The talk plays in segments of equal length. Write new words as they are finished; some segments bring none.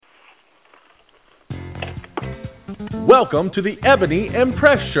Welcome to the Ebony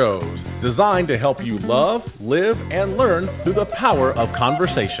Impress Shows, designed to help you love, live, and learn through the power of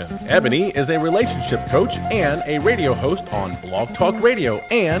conversation. Ebony is a relationship coach and a radio host on Blog Talk Radio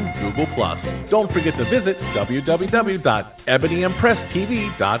and Google+. Don't forget to visit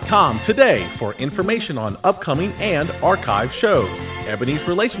www.ebonyimpresstv.com today for information on upcoming and archived shows. Ebony's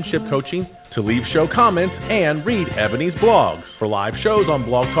relationship coaching, to leave show comments, and read Ebony's blogs. For live shows on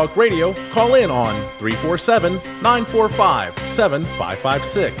Blog Talk Radio, call in on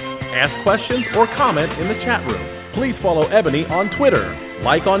 347-945-7556. Ask questions or comment in the chat room. Please follow Ebony on Twitter,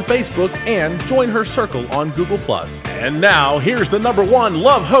 like on Facebook, and join her circle on Google+. And now, here's the number one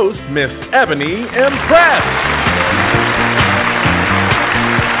love host, Miss Ebony Impress.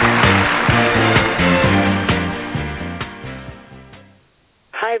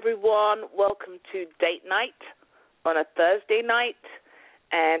 Hi everyone, welcome to Date Night on a Thursday night,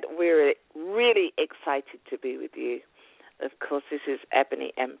 and we're really excited to be with you. Of course, this is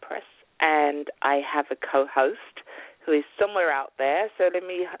Ebony Empress, and I have a co-host who is somewhere out there, so let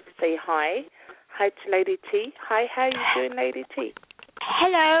me say hi. Hi to Lady T. Hi, how are you doing, Lady T?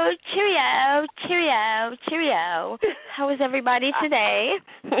 Hello, cheerio, cheerio, cheerio. How is everybody today?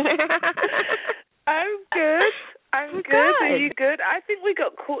 I'm good. I'm good. Are you good? I think we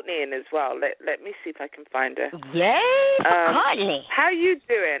got Courtney in as well. Let me see if I can find her. Yay, Courtney. How you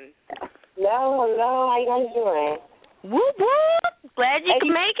doing? Hello. How you guys doing? Whoop, whoop. Glad you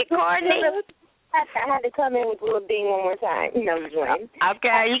can make it, Courtney. I had to come in with a little ding one more time.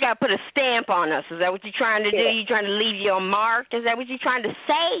 Okay, you got to put a stamp on us. Is that what you're trying to do? You trying to leave your mark? Is that what you're trying to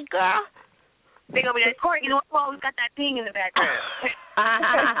say, girl? Big over there, Courtney, you always got that ding in the background.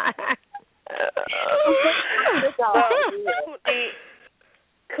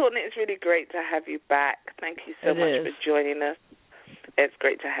 Courtney, it's really great to have you back. Thank you so much for joining us. It's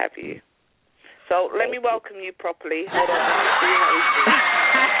great to have you. So let me welcome you properly. Hold on, let me see how we do.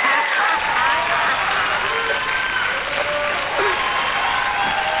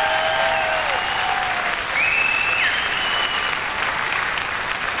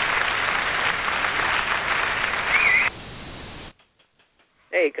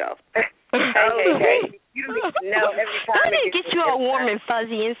 There you go. Hey. You don't need to know every time. Doesn't it get you all warm and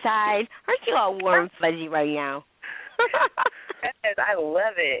fuzzy inside? Aren't you all warm and fuzzy right now? Yes, I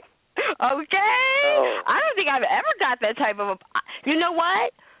love it. Okay. Oh. I don't think I've ever got that type of You know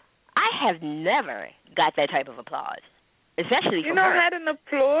what? I have never got that type of applause, especially from her. You never had an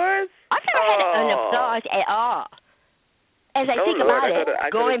applause? I've never had an applause at all. As I think about it,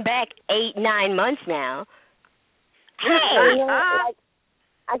 going back 8-9 months now. Hey,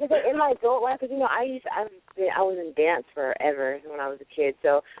 I could say in my adult life, because I was in dance forever when I was a kid.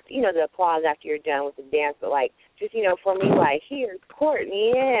 So the applause after you're done with the dance, but just for me, here's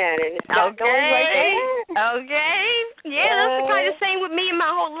Courtney in, and it's not going like that. Okay, yeah, that's the kind of same with me and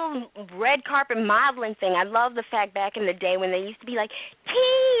my whole little red carpet modeling thing. I love the fact back in the day when they used to be like, T,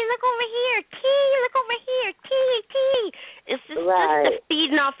 look over here, T, look over here, T. It's just the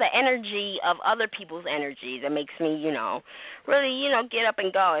feeding off the energy of other people's energy that makes me, really, get up and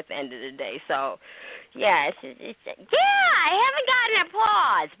go at the end of the day. So, yeah, I haven't gotten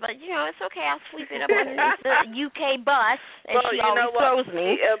applause, but, it's okay. I'll sweep it up underneath the UK bus, and she always throws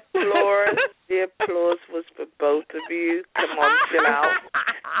me. The applause was for both of you. Come on, chill out.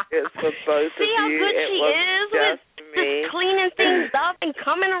 It's for both of you. See how good she is with just cleaning things up and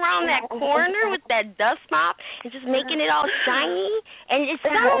coming around that corner with that dust mop and just making it all shiny. And it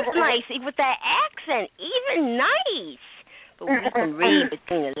sounds nice with that accent, even nice. But we can read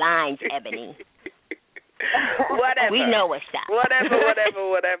between the lines, Ebony. Whatever. We know what's up.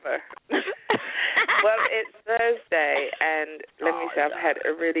 Whatever. Well, it's Thursday, and let me say, I've had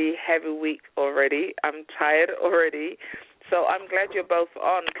a really heavy week already. I'm tired already. So I'm glad you're both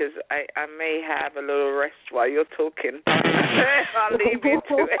on, because I may have a little rest while you're talking. I'll leave you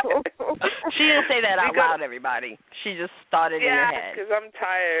to it. She didn't say that out loud, everybody. She just started in her head. Yeah, because I'm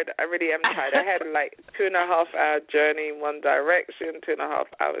tired. I really am tired. I had 2.5-hour journey in one direction, 2.5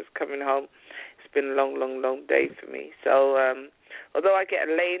 hours coming home. It's been a long, long, long day for me. So although I get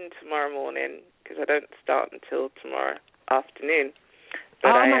a lane tomorrow morning, because I don't start until tomorrow afternoon.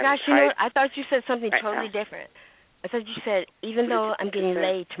 But my gosh, I thought you said something totally different. I thought you said, even though I'm getting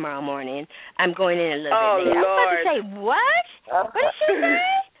laid tomorrow morning, I'm going in a little bit later. Lord. I was about to say, what? What did she say?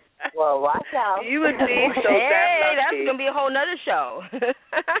 Well, watch out. You would be so damn lucky. Hey, that's going to be a whole nother show.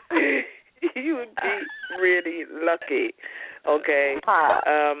 You would be really lucky. Okay.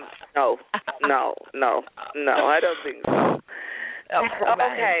 No, I don't think so.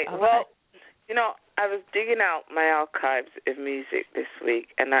 Okay. Well, You know, I was digging out my archives of music this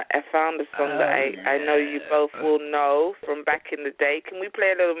week, and I found a song that I know you both will know from back in the day. Can we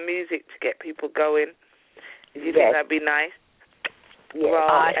play a little music to get people going? Do you think that'd be nice? Yes.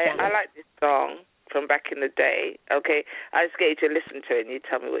 Well, I like this song from back in the day. Okay, I just get you to listen to it, and you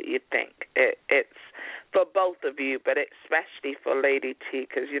tell me what you think. It's for both of you, but especially for Lady T,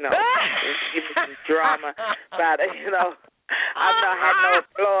 because, you know, it's giving some drama about it, you know. I've not had no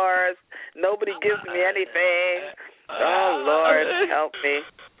applause. Nobody gives me anything. Oh, Lord, help me.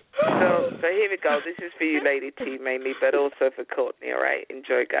 So here we go. This is for you, Lady T, mainly, but also for Courtney, all right?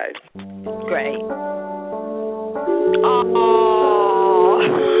 Enjoy, guys. Great. Oh.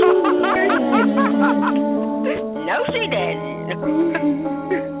 No, she didn't.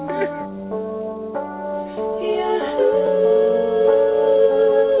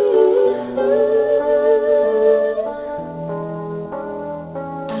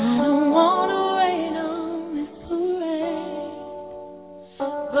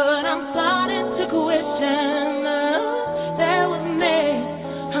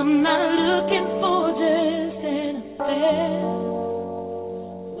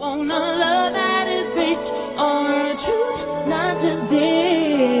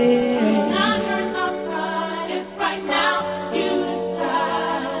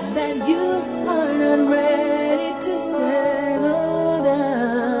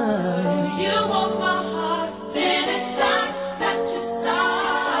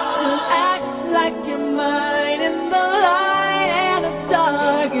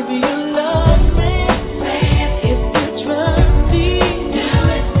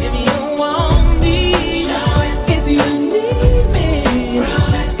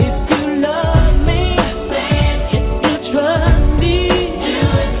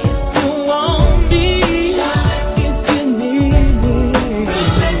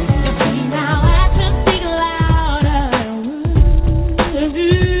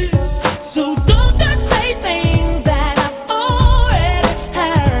 So don't just say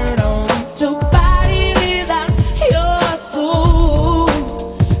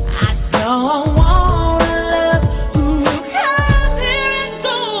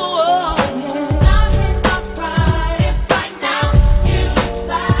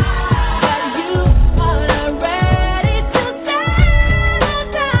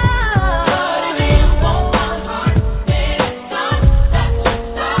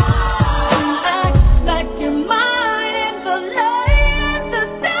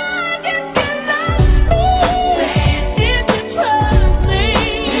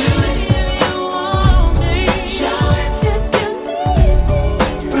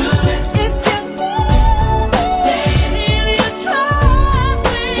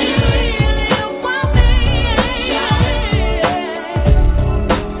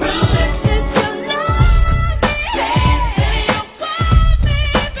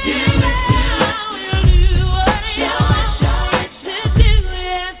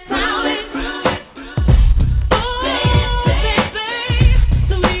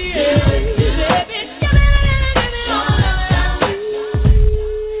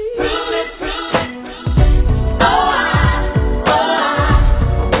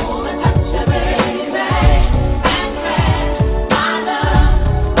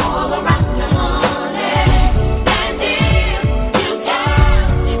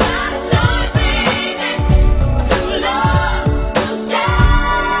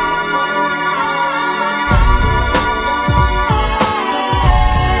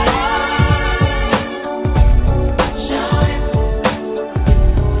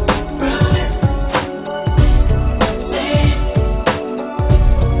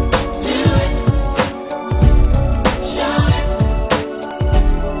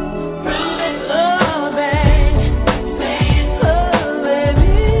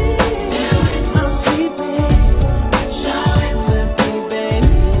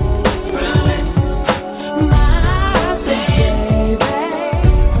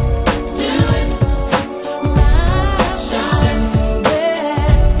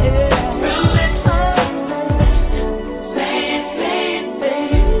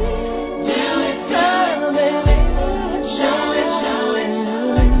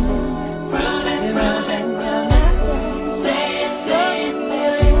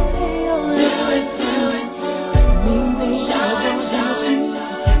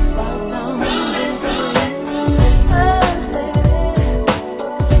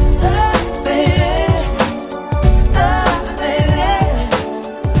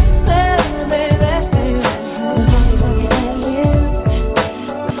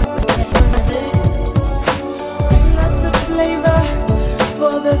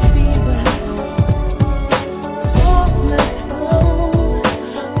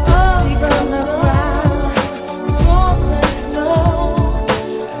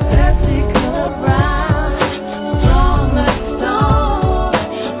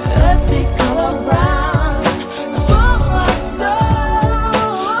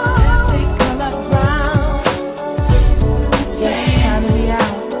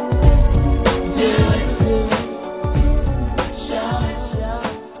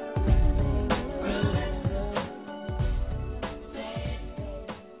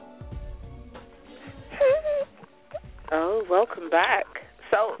welcome back.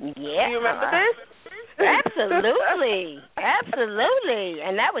 So, yeah. do you remember this? Absolutely. Absolutely.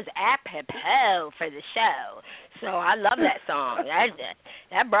 And that was apropos for the show. So I love that song.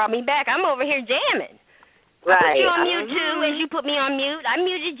 That brought me back. I'm over here jamming. Right. I put you on mute, too, as you put me on mute. I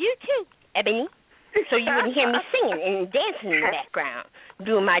muted you, too, Ebony, so you wouldn't hear me singing and dancing in the background,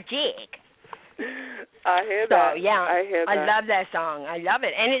 doing my jig. I hear that. So, yeah, I hear that. I love that song. I love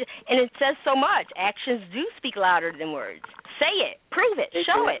it. And it says so much. Actions do speak louder than words. Say it. Prove it.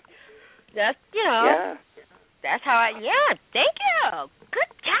 Show it. That's, Yeah. That's how thank you. Good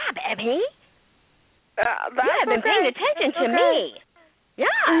job, Ebony. That's been paying attention to me.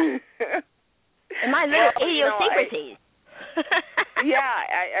 Yeah. And my little idiosyncrasies.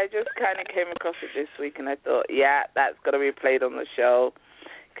 I just kind of came across it this week, and I thought, that's got to be played on the show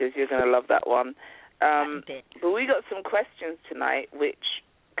because you're going to love that one. But we got some questions tonight, which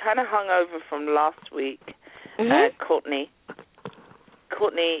kind of hung over from last week.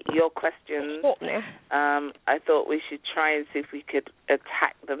 Courtney, your questions, I thought we should try and see if we could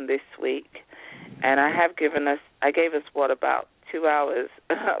attack them this week. And I gave us about 2 hours,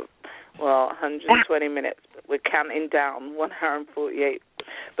 120 minutes. We're counting down, 1 hour and 48.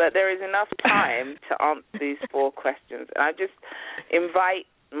 But there is enough time to answer these 4 questions. And I just invite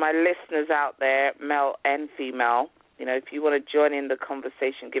my listeners out there, male and female, if you want to join in the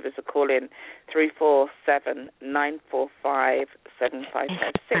conversation, give us a call in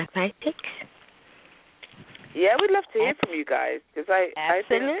 347-945-7556. Yeah, we'd love to hear from you guys because I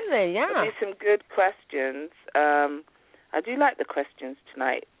think there'll be some good questions. I do like the questions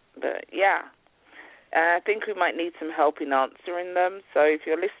tonight, but I think we might need some help in answering them. So if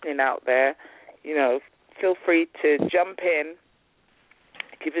you're listening out there, feel free to jump in,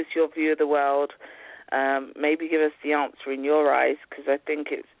 give us your view of the world. Maybe give us the answer in your eyes, because I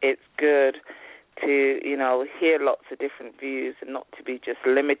think it's good to, hear lots of different views and not to be just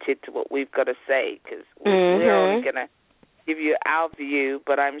limited to what we've got to say, because we're only going to give you our view,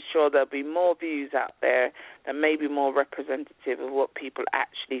 but I'm sure there'll be more views out there that may be more representative of what people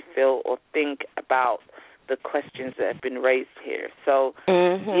actually feel or think about the questions that have been raised here. So,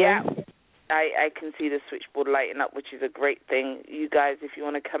 I can see the switchboard lighting up, which is a great thing. You guys, if you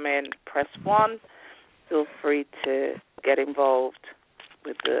want to come in, press 1. Feel free to get involved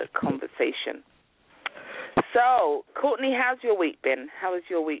with the conversation. So, Courtney, how's your week been? How has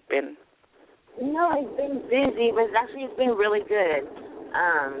your week been? It's been busy, but it's been really good.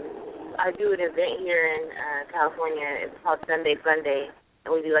 I do an event here in California. It's called Sunday Funday,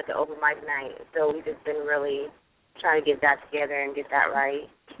 and we do like an open mic night. So we've just been really trying to get that together and get that right.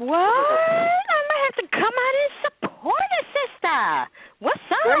 What? I might have to come out and support a sister. What's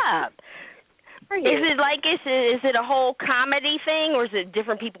up? Is it like is it a whole comedy thing, or is it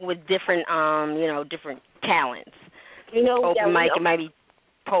different people with different different talents? Open mic, it might be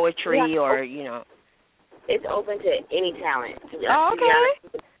poetry or It's open to any talent. Oh,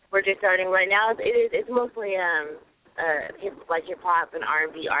 okay. We're just starting right now. It's mostly hip hop and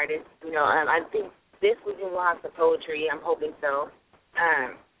R&B artists. I think this weekend we'll have some poetry. I'm hoping so.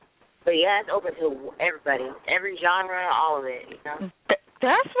 But it's open to everybody, every genre, all of it.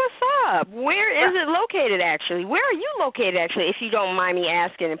 That's what's up. Where is it located, actually? Where are you located, actually, if you don't mind me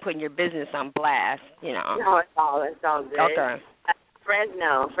asking and putting your business on blast, No, it's all good. Okay.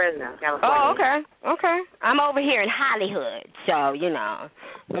 Fresno, California. Oh, okay. I'm over here in Hollywood, so,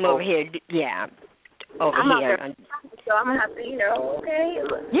 I'm over here, over here. So I'm going to have to, okay.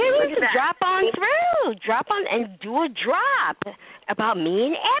 Yeah, you need to drop on through. Drop on and do a drop about me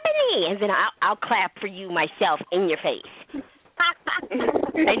and Ebony, and then I'll clap for you myself in your face.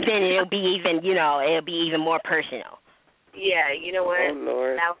 And then it'll be even more personal. Yeah, you know what? Oh,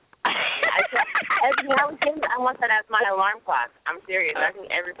 Lord. Now, I want that as my alarm clock. I'm serious. I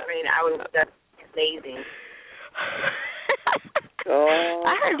think everything that's amazing.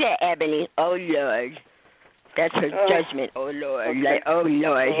 I heard that, Ebony. Oh, Lord. That's her judgment. Oh, Lord. Okay. Like, oh,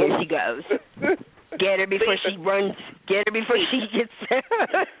 Lord, here she goes. Get her before she runs. Get her before she gets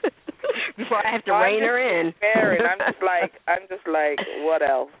before I have to rein her in. I'm just like, what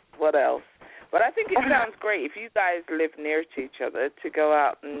else? But I think it sounds great if you guys live near to each other to go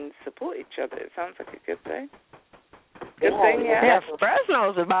out and support each other. It sounds like a good thing. Good thing, yeah.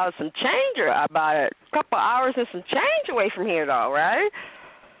 Fresno's about about a couple hours and some change away from here, though, right?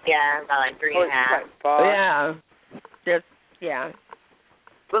 Yeah, about like 3.5. Yeah. Yeah.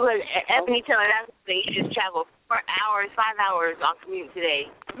 But look, Ebony telling us that you just traveled 4 hours, 5 hours on commute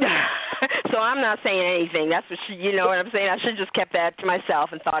today. So I'm not saying anything. That's what you know what I'm saying. I should have just kept that to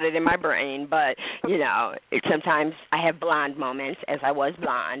myself and thought it in my brain. But sometimes I have blonde moments, as I was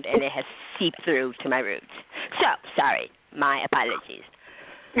blonde, and it has seeped through to my roots. So sorry. My apologies.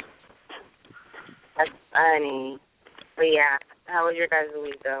 That's funny. But yeah, how was your guys'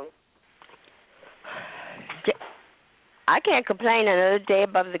 week though? I can't complain. Another day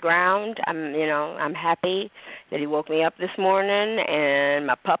above the ground. I'm happy that he woke me up this morning, and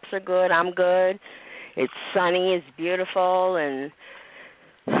my pups are good. I'm good. It's sunny. It's beautiful, and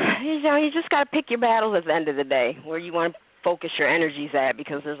you just got to pick your battles at the end of the day, where you want to focus your energies at,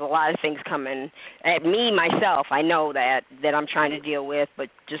 because there's a lot of things coming at me myself. I know that I'm trying to deal with, but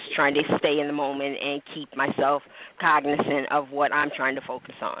just trying to stay in the moment and keep myself cognizant of what I'm trying to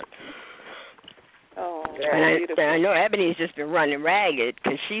focus on. Oh, and I know Ebony's just been running ragged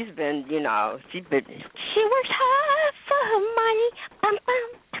because she works hard for her money.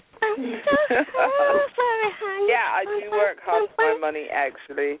 Yeah, I do work hard for my money,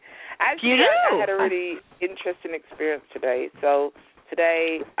 actually. You do? I had a really interesting experience today. So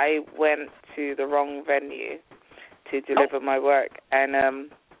today I went to the wrong venue to deliver my work, and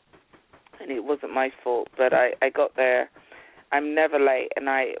it wasn't my fault, but I got there. I'm never late, and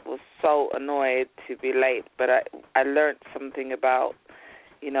I was so annoyed to be late, but I learned something about,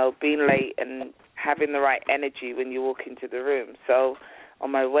 being late and having the right energy when you walk into the room. So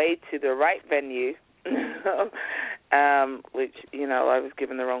on my way to the right venue, which, I was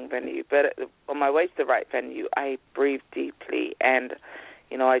given the wrong venue, but on my way to the right venue, I breathed deeply, and,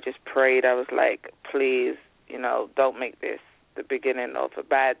 I just prayed. I was like, please, don't make this the beginning of a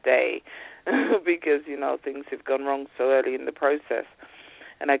bad day, because, things have gone wrong so early in the process.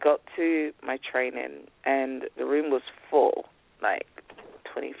 And I got to my training, and the room was full, like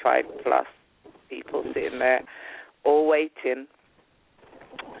 25 plus people sitting there, all waiting.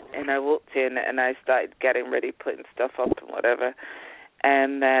 And I walked in, and I started getting ready, putting stuff up and whatever.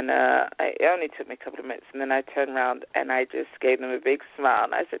 And then it only took me a couple of minutes, and then I turned around, and I just gave them a big smile,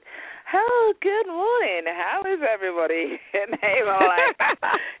 and I said, "Oh, good morning. How is everybody?" And they were like,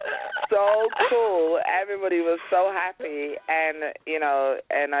 so cool. Everybody was so happy, and,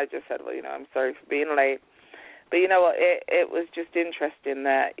 and I just said, well, I'm sorry for being late. But you know what, it was just interesting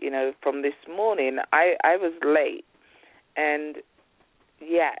that, from this morning, I was late, and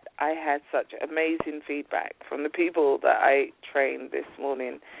yet I had such amazing feedback from the people that I trained this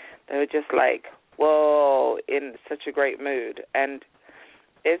morning. They were just like, whoa, in such a great mood. And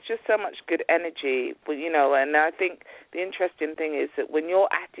it's just so much good energy, and I think the interesting thing is that when your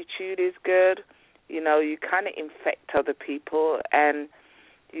attitude is good, you kind of infect other people, and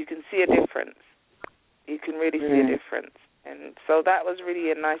you can see a difference. You can really see a difference. And so that was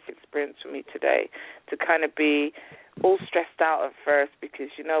really a nice experience for me today, to kind of be all stressed out at first, because,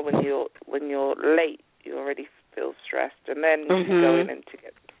 when you're late, you already feel stressed, and then you can go in and to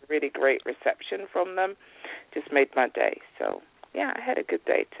get really great reception from them just made my day. So, yeah, I had a good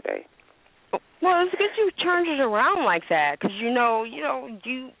day today. Well, it's good you turned it around like that, because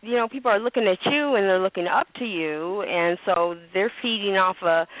people are looking at you and they're looking up to you, and so they're feeding off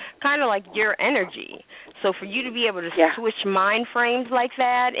kind of like your energy. So for you to be able to switch mind frames like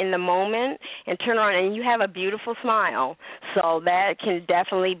that in the moment and turn around, and you have a beautiful smile, so that can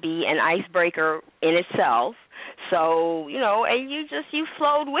definitely be an icebreaker in itself. So, and you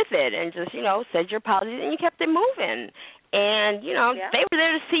flowed with it and just, said your apologies, and you kept it moving. And, they were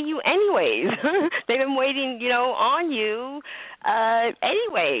there to see you anyways. They've been waiting, on you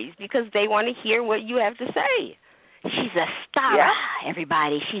anyways, because they want to hear what you have to say. She's a star,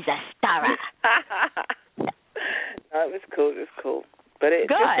 everybody. She's a star. No, it was cool. But it's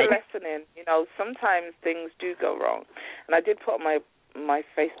just a lesson in, sometimes things do go wrong. And I did put on my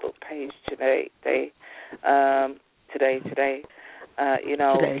Facebook page today, about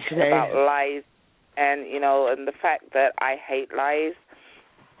lies. And, and the fact that I hate lies.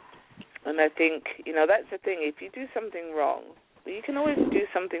 And I think, that's the thing. If you do something wrong, you can always do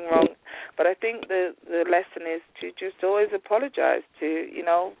something wrong. But I think the lesson is to just always apologize, to,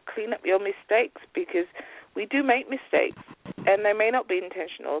 clean up your mistakes, because we do make mistakes. And they may not be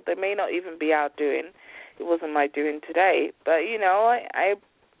intentional. They may not even be our doing. It wasn't my doing today. But, I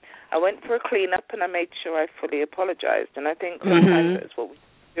went for a cleanup, and I made sure I fully apologized. And I think sometimes that's what we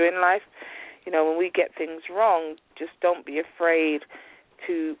do in life. When we get things wrong, just don't be afraid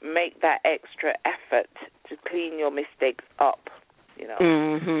to make that extra effort to clean your mistakes up,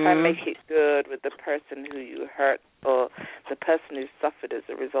 Try and make it good with the person who you hurt, or the person who suffered as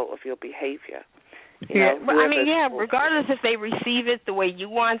a result of your behavior. Regardless if they receive it the way you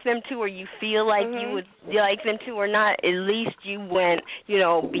want them to, or you feel like you would like them to or not, at least you went,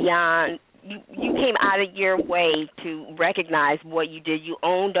 beyond. You came out of your way to recognize what you did. You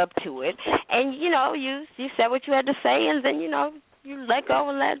owned up to it, and you said what you had to say, and then you let go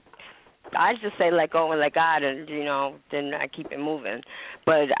and I just say let go and let God, and then I keep it moving.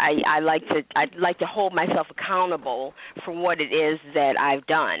 But I'd like to hold myself accountable for what it is that I've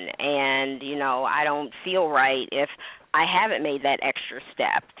done, and I don't feel right if I haven't made that extra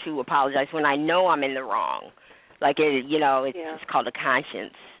step to apologize when I know I'm in the wrong. Like it's called a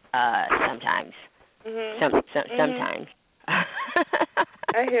conscience sometimes. Sometimes.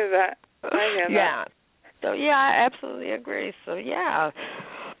 I hear that. Yeah. So I absolutely agree. So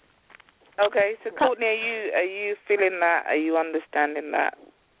Okay, so Courtney, are you feeling that? Are you understanding that?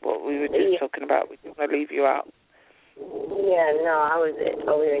 What we were just talking about? We didn't want to leave you out. Yeah, no, I was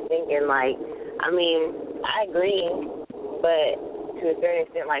over here thinking, like, I mean, I agree, but to a certain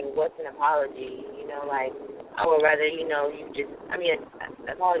extent, like, what's an apology? Like, I would rather, you just, I mean,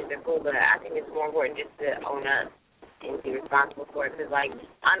 apologies are cool, but I think it's more important just to own up and be responsible for it. Because, like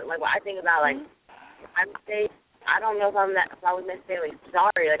what I think about, like, I would say, I don't know if I was necessarily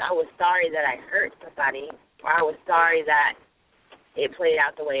sorry. Like, I was sorry that I hurt somebody, or I was sorry that it played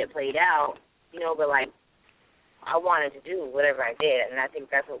out the way it played out, but, like, I wanted to do whatever I did, and I think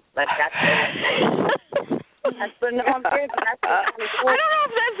that's what, like, that's but no, I'm serious. That's I don't know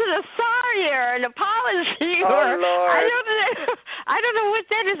if that's a sorry or an apology. Oh, Lord. I don't know what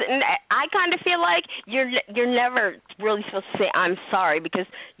that is. And I kind of feel like you're never really supposed to say I'm sorry, because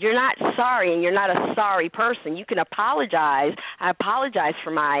you're not sorry and you're not a sorry person. You can apologize. I apologize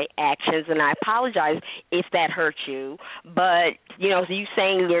for my actions, and I apologize if that hurt you. But, so you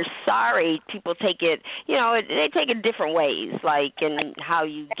saying you're sorry, people take it, they take it different ways, like in how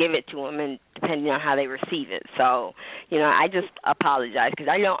you give it to them and depending on how they receive it. So, I just apologize because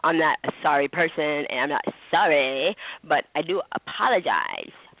I know I'm not a sorry person and I'm not sorry, but I do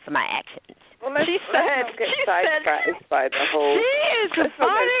apologize for my actions. Well, let's not get sidetracked by the whole... She is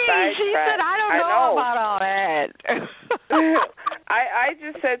funny. She said, I don't know about all that. I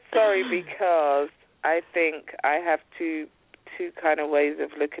just said sorry because I think I have two kind of ways of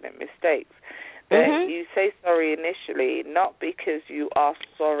looking at mistakes. That you say sorry initially, not because you are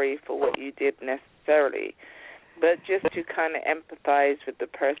sorry for what you did necessarily, but just to kind of empathize with the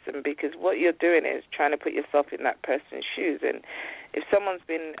person, because what you're doing is trying to put yourself in that person's shoes. And if someone's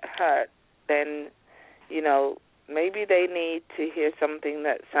been hurt, then, maybe they need to hear something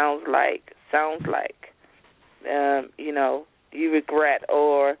that sounds like, you regret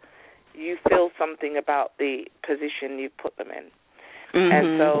or you feel something about the position you put them in.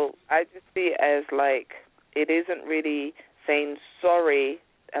 And so I just see it as like it isn't really saying sorry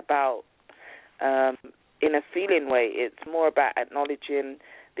about in a feeling way. It's more about acknowledging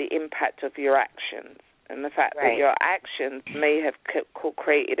the impact of your actions and the fact that your actions may have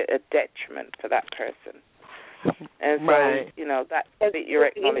created a detriment for that person. And so, that's what you're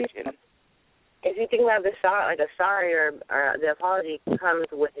acknowledging. If you think about a sorry or the apology comes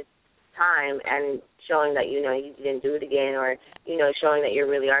with its time and showing that, you didn't do it again, or, showing that you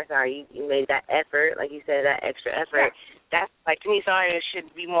really are sorry. You made that effort, like you said, that extra effort. That's, like, to me, sorry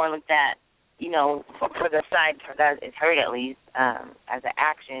should be more like that, for the side that it's hurt at least, as an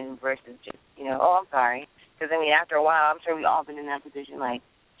action versus just, I'm sorry. Because, after a while, I'm sure we've all been in that position, like,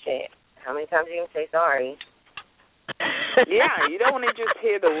 shit, how many times are you going to say sorry? Yeah, you don't want to just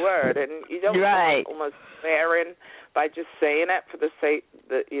hear the word, and you don't want to almost swearing by just saying it for the sake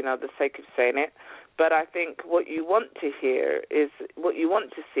of saying it. But I think what you want to see is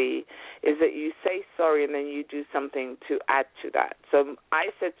that you say sorry and then you do something to add to that. So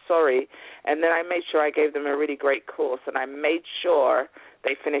I said sorry, and then I made sure I gave them a really great course, and I made sure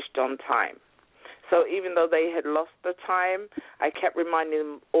they finished on time. So even though they had lost the time, I kept reminding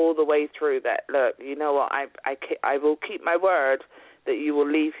them all the way through that, look, you know what, I will keep my word that you will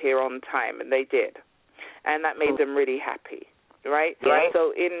leave here on time, and they did. And that made them really happy, right?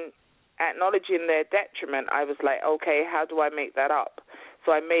 So in acknowledging their detriment, I was like, okay, how do I make that up?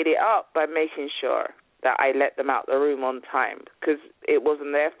 So I made it up by making sure that I let them out the room on time, because it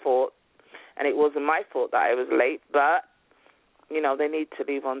wasn't their fault, and it wasn't my fault that I was late, but they need to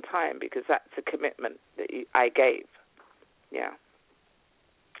leave on time because that's a commitment that I gave. Yeah.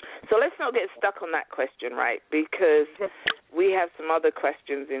 So let's not get stuck on that question, right? Because we have some other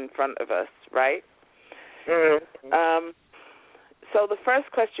questions in front of us, right? So the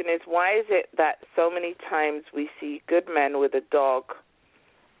first question is, why is it that so many times we see good men with a dog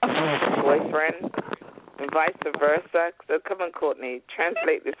boyfriend and vice versa? So come on, Courtney,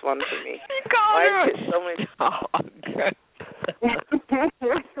 translate this one for me. Why is it so many...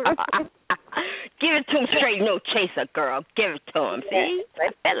 Give it to him straight, no chaser, girl. Give it to him. See?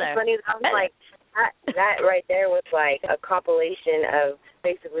 That's funny. I was like, that right there was like a compilation of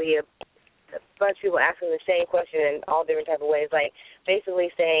basically a bunch of people asking the same question in all different type of ways. Like basically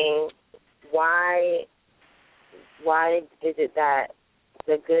saying why is it that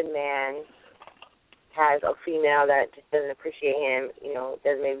the good man has a female that just doesn't appreciate him,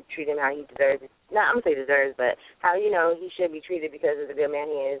 doesn't maybe treat him how he deserves? Not I'm going to say deserves, but how, he should be treated because of the good man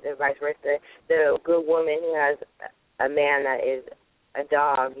he is, and vice versa. The good woman who has a man that is a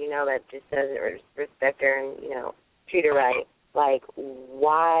dog, that just doesn't respect her and, treat her right. Like,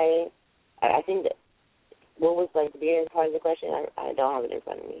 why? I think that, what was, like, the beginning part of the question? I don't have it in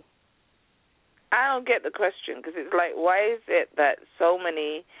front of me. I don't get the question, because it's like, why is it that so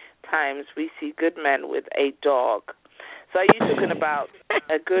many times we see good men with a dog? So are you talking about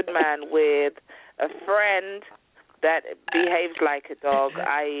a good man with a friend that behaves like a dog,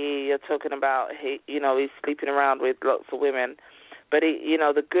 i.e. you're talking about, he's sleeping around with lots of women, but,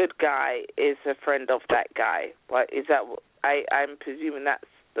 the good guy is a friend of that guy? What is that? I'm presuming that's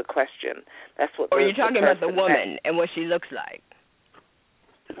the question. That's what. Or you're talking about the woman and what she looks like?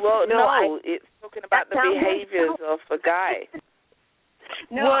 Well, no, it's talking about the behaviors of a guy.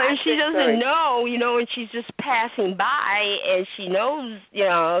 And she doesn't know, and she's just passing by, and she knows,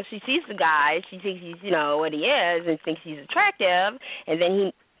 she sees the guy, she thinks he's, what he is, and thinks he's attractive, and then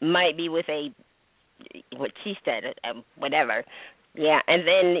he might be with what she said, whatever. Yeah, and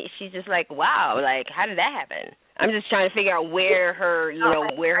then she's just like, wow, like, how did that happen? I'm just trying to figure out where her,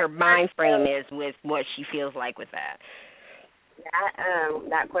 where her mind frame is with what she feels like with that.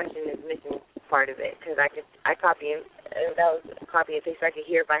 That question is missing part of it, because I copy it. That was copy and paste, so I could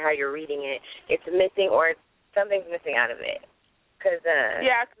hear by how you're reading it. It's missing, or something's missing out of it. Because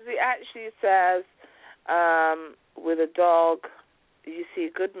it actually says with a dog, you see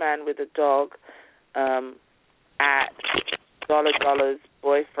a good man with a dog at $$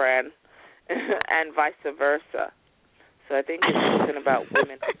 boyfriend and vice versa. So I think it's talking about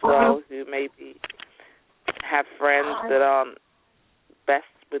women as well who maybe have friends that aren't best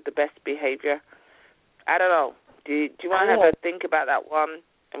with the best behavior. I don't know. Do you want to have a think about that one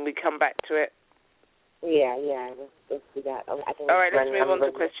and we come back to it? Yeah. Let's do that. All right, let's move on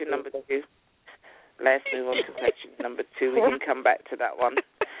to question number 2. Let's move on to question number 2. We can come back to that one.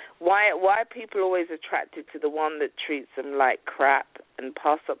 Why are people always attracted to the one that treats them like crap and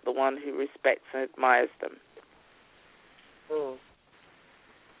pass up the one who respects and admires them? Do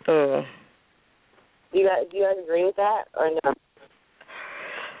you guys agree with that or no?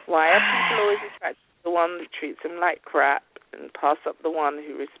 Why are people always attracted to the one that treats them like crap and pass up the one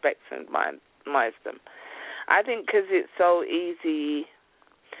who respects and admires them? I think because it's so easy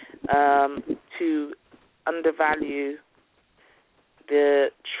to undervalue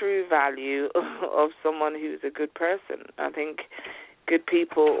the true value of someone who's a good person. I think good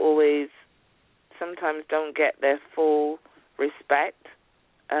people always sometimes don't get their full respect,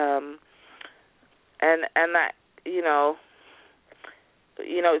 and that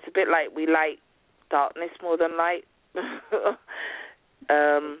it's a bit like we like darkness more than light.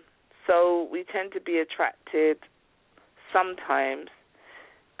 So we tend to be attracted sometimes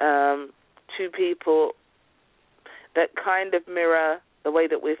to people that kind of mirror the way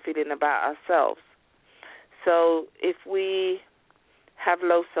that we're feeling about ourselves. So if we have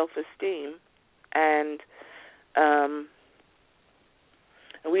low self-esteem and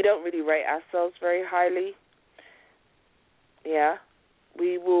we don't really rate ourselves very highly,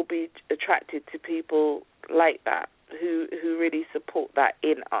 we will be attracted to people like that who really support that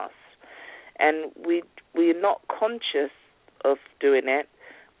in us. And we're not conscious of doing it,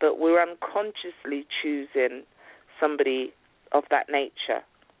 but we're unconsciously choosing somebody of that nature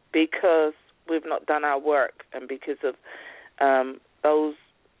because we've not done our work and because of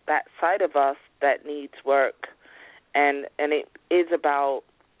that side of us that needs work. And it is about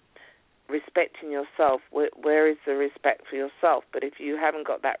respecting yourself. Where is the respect for yourself? But if you haven't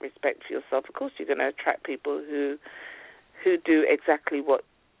got that respect for yourself, of course you're going to attract people who do exactly what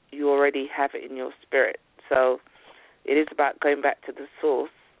you already have in your spirit. So it is about going back to the source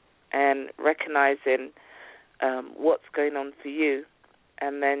and recognizing what's going on for you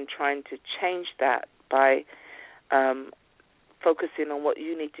and then trying to change that by focusing on what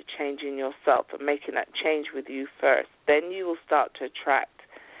you need to change in yourself and making that change with you first. Then you will start to attract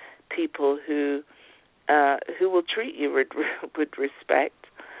people who will treat you with respect,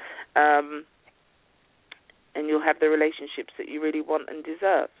 and you'll have the relationships that you really want and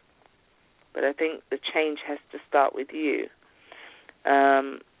deserve. But I think the change has to start with you.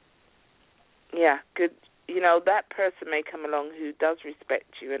 Good. That person may come along who does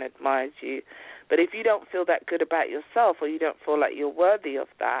respect you and admires you, but if you don't feel that good about yourself or you don't feel like you're worthy of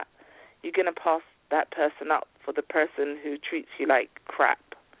that, you're going to pass that person up for the person who treats you like crap.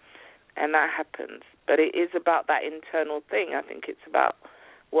 And that happens. But it is about that internal thing. I think it's about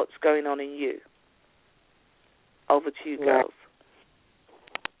what's going on in you. Over to you, girls.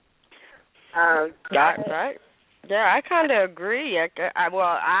 Right. Yeah, I kind of agree.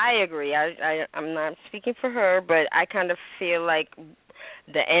 I agree. I'm not speaking for her, but I kind of feel like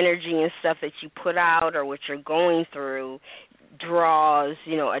the energy and stuff that you put out or what you're going through draws,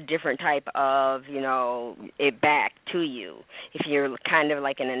 a different type of, it back to you. If you're kind of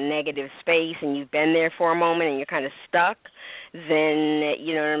like in a negative space and you've been there for a moment and you're kind of stuck, then,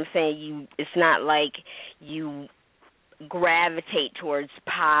 you know what I'm saying, it's not like you gravitate towards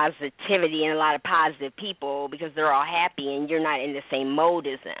positivity and a lot of positive people because they're all happy and you're not in the same mode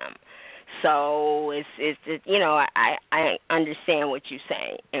as them. So it's I understand what you're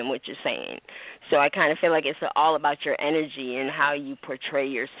saying and what you're saying. So I kind of feel like it's all about your energy and how you portray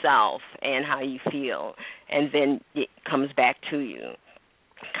yourself and how you feel, and then it comes back to you.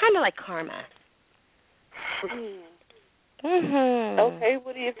 Kind of like karma. Okay,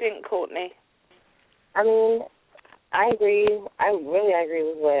 what do you think, Courtney? I mean, I agree. I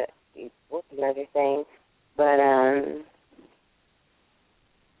agree with what you guys are saying. But,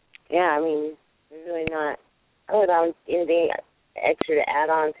 yeah, I mean, there's really not, I don't know anything extra to add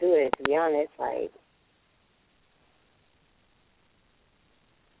on to it, to be honest. Like.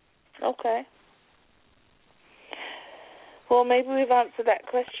 Okay. Well, maybe we've answered that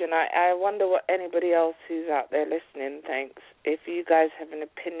question. I wonder what anybody else who's out there listening thinks. If you guys have an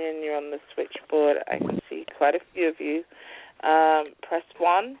opinion, you're on the switchboard. I can see quite a few of you. Press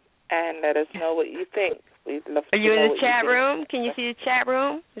 1 and let us know what you think. We'd love to know. Are you in the chat room? Can you see the chat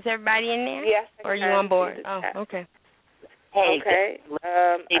room? Is everybody in there? Yes, or are you on board? Oh, okay. Hey, okay.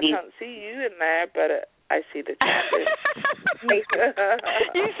 I can't see you in there, but I see the chat room.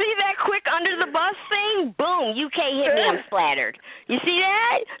 You see that quick under the bus thing? Boom, you can't hit me, I'm splattered. You see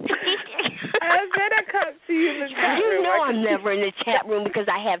that? I bet I can't see you in the chat room. You know I'm never in the chat room because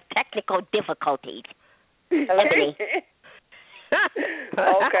I have technical difficulties. Ebony.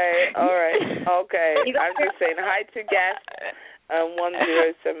 Okay, all right. Okay. I'm just saying hi to guest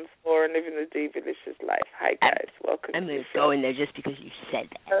 1074 and living the delicious life. Hi, guys. Welcome. I'm going to go in there just because you said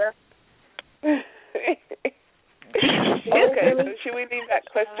that. Okay, so should we leave that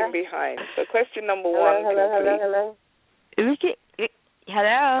question behind? So question number 1. Hello.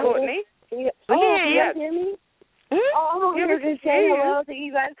 Hello. Courtney? Can you guys hear me? Oh, you were just saying hello, so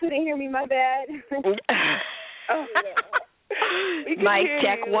you guys couldn't hear me. My bad. Oh. Mic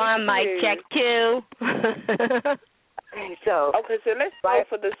check 1, mic check 2. So let's go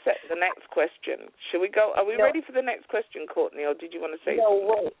for the next question. Should we go? Are we ready for the next question, Courtney, or did you want to say something?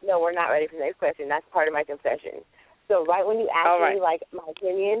 Wait. No, we're not ready for the next question. That's part of my confession. So right when you asked me, like, my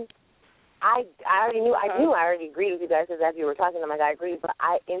opinion, I already knew. I already agreed with you guys because as you were talking, I'm like, I agree, but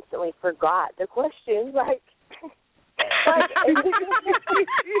I instantly forgot the question.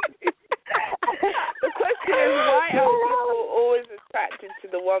 The question is, why are people always attracted to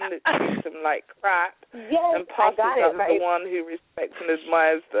the one that treats them like crap and passes up the one who respects and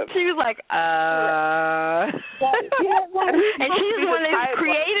admires them? She was like, and she's the one that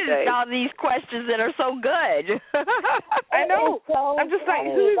created all these questions that are so good. I know. I'm just like,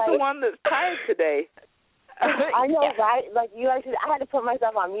 who's the one that's tired today? I know, right? Like, I had to put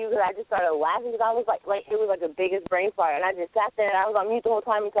myself on mute because I just started laughing because I was like it was like the biggest brain fart, and I just sat there and I was on mute the whole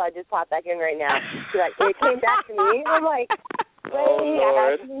time until I just popped back in right now. Like, it came back to me, and I'm like, wait, I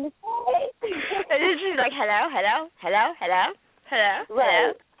have something to say. And then she's like, hello. Right.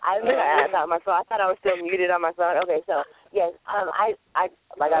 I thought I was still muted on my phone. Okay, so yes, I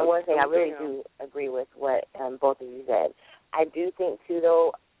was saying, I really do agree with what both of you said. I do think too,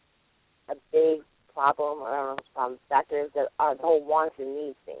 though, a big problem, or I don't know, problem factor is the whole wants and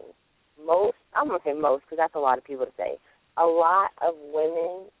needs thing. I'm going to say most, because that's a lot of people to say. A lot of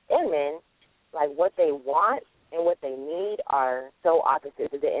women and men, like, what they want and what they need are so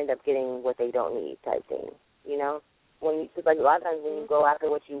opposite that they end up getting what they don't need type thing, you know? Because like, a lot of times when you go after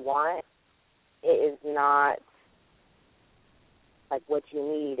what you want, it is not like what you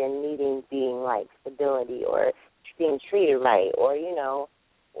need, and needing being like stability or being treated right, or, you know,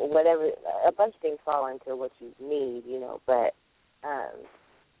 whatever, a bunch of things fall into what you need, you know, but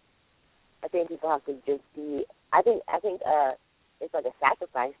I think people have to just be, I think it's like a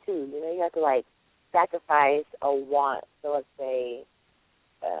sacrifice too, you know, you have to like sacrifice a want, so let's say,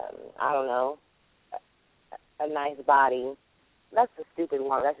 I don't know, a nice body, that's a stupid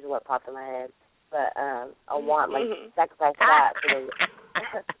want, that's just what popped in my head, but a want, like, sacrifice that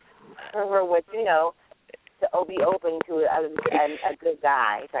for what, you know, to be open to a good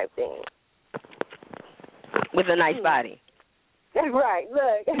guy type thing. With a nice body. Right,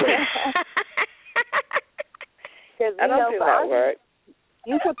 look. I don't think that works.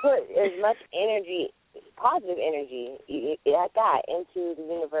 you could put as much energy, positive energy, like that, into the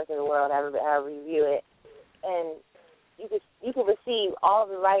universe or the world, however you view it, and you could receive all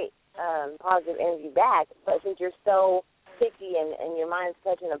the right positive energy back. But since you're so picky and your mind's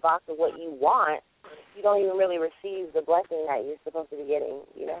touching a box of what you want, you don't even really receive the blessing that you're supposed to be getting,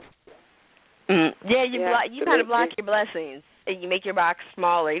 you know? Yeah, you kind of block your blessings, and you make your box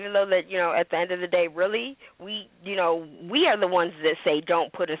smaller. Even though that, you know, at the end of the day, really, we are the ones that say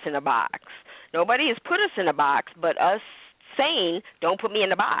don't put us in a box. Nobody has put us in a box, but us saying don't put me in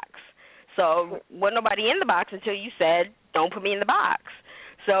the box. So wasn't nobody in the box until you said don't put me in the box.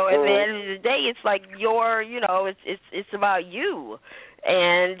 So at the end of the day, it's like it's about you,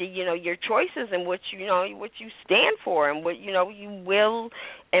 and you know your choices and what you stand for and what you will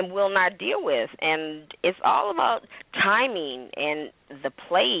and will not deal with, and it's all about timing and the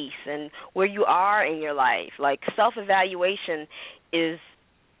place and where you are in your life. Like self-evaluation is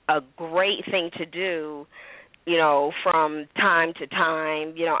a great thing to do, you know, from time to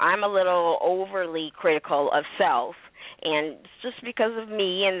time. You know, I'm a little overly critical of self. And it's just because of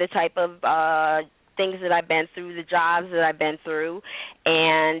me and the type of things that I've been through, the jobs that I've been through,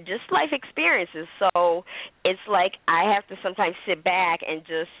 and just life experiences. So it's like I have to sometimes sit back and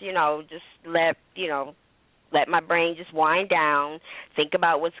just let my brain just wind down, think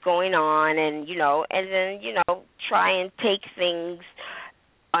about what's going on, and then try and take things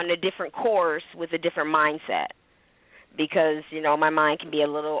on a different course with a different mindset, because my mind can be a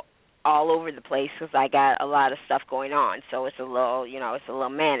little all over the place because I got a lot of stuff going on, so it's a little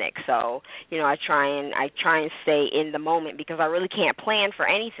manic. So I try and stay in the moment, because I really can't plan for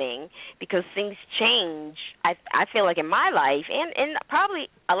anything, because things change. I feel like in my life and probably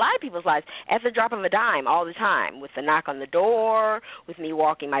a lot of people's lives at the drop of a dime all the time, with the knock on the door, with me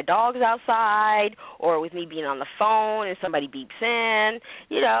walking my dogs outside, or with me being on the phone and somebody beeps in.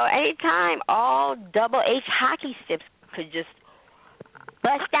 Anytime, all double H hockey sticks could just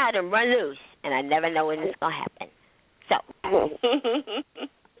bust out and run loose, and I never know when it's going to happen. So.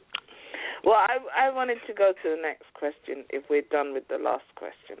 Well, I wanted to go to the next question if we're done with the last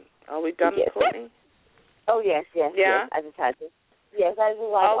question. Are we done, Courtney? Oh, yes. Yeah? Yes, I just had to. Yes, I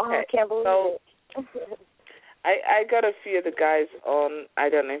was like, I can't believe it. I got a few of the guys on. I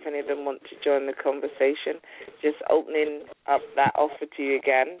don't know if any of them want to join the conversation. Just opening up that offer to you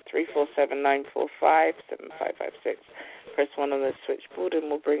again, 347-945-7556. Press 1 on the switchboard and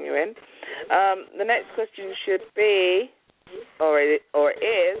we'll bring you in. The next question should be, or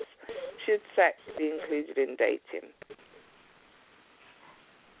is, should sex be included in dating?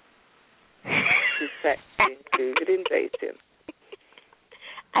 Should sex be included in dating?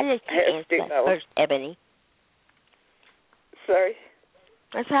 I let you answer that first, Ebony. Sorry?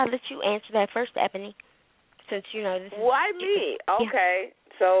 That's how I let you answer that first, Ebony. Since this is... Why me? Okay.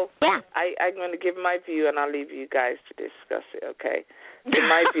 So yeah. I'm going to give my view, and I'll leave you guys to discuss it, okay? So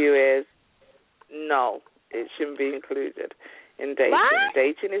my view is, no, it shouldn't be included in dating. What?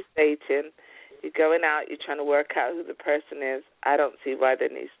 Dating is dating. You're going out, you're trying to work out who the person is. I don't see why there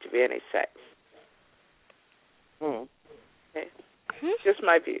needs to be any sex. Okay. Just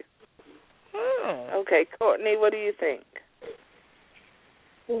my view. Okay, Courtney, what do you think?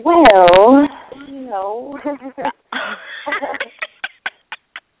 Well,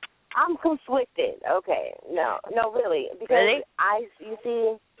 I'm conflicted. Okay, no, really, because you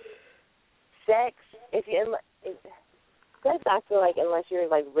see, sex. Sex, I feel like unless you're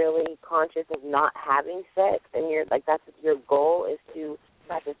like really conscious of not having sex, and you're like that's your goal is to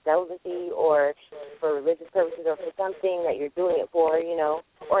practice celibacy or for religious purposes or for something that you're doing it for,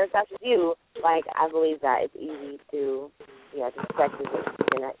 or if that's just you, like I believe that it's easy to, just sex is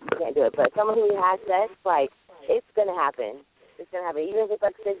you can't do it. But someone who has sex, like it's gonna happen. It's going to happen. Even if it's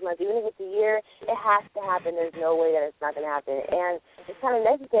like 6 months, even if it's a year, it has to happen. There's no way that it's not going to happen. And it's kind of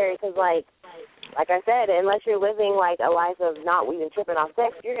necessary because, like I said, unless you're living, like, a life of not even tripping off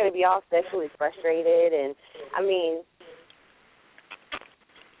sex, you're going to be all sexually frustrated. And, I mean,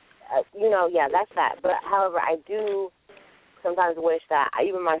 that's that. But, however, I do sometimes wish that,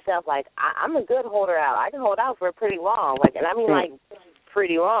 even myself, like, I'm a good holder out. I can hold out for pretty long. Like, and I mean, like,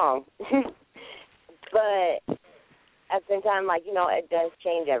 pretty long. But at the same time, like, it does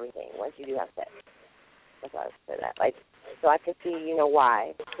change everything once you do have sex. That's why I said that. Like, so I can see,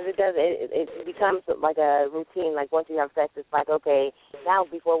 why. Because it becomes like a routine. Like, once you have sex, it's like, okay, now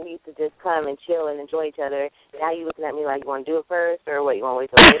before we used to just come and chill and enjoy each other, now you're looking at me like, you want to do it first or what, you want to wait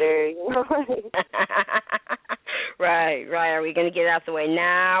till later, Right. Are we going to get it out the way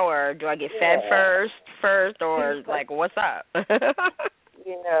now, or do I get fed first, or, like, what's up?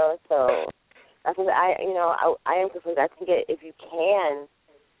 So... I am confused. I think if you can,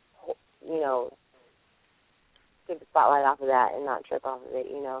 take the spotlight off of that and not trip off of it,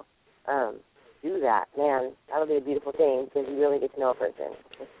 do that, man. That'll be a beautiful thing because you really get to know a person.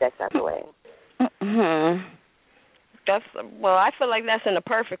 That's the way. Mm-hmm. I feel like that's in a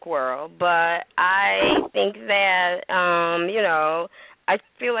perfect world, but I think that, I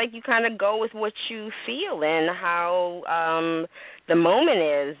feel like you kind of go with what you feel and how the moment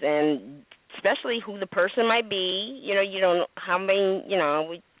is, and especially who the person might be. You don't know how many,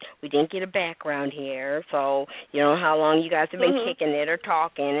 we didn't get a background here, so you don't know how long you guys have been kicking it or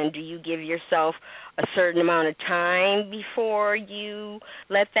talking, and do you give yourself a certain amount of time before you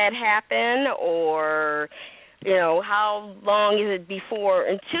let that happen, or how long is it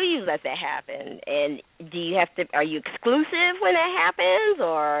until you let that happen? And are you exclusive when that happens?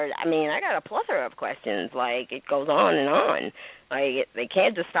 Or, I got a plethora of questions. Like, it goes on and on. Like, they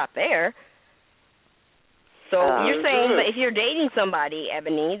can't just stop there. So you're saying that if you're dating somebody,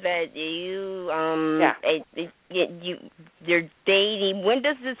 Ebony, that you're dating, when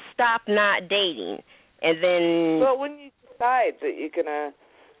does it stop not dating? And then... Well, when you decide that you're going to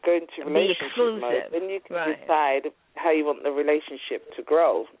go into relationship mode, then you can decide how you want the relationship to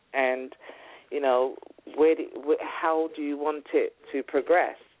grow, and how do you want it to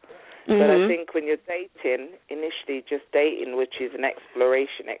progress. But I think when you're dating, initially just dating, which is an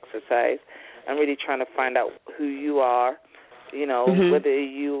exploration exercise, and really trying to find out who you are, whether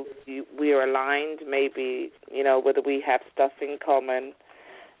we are aligned, maybe whether we have stuff in common,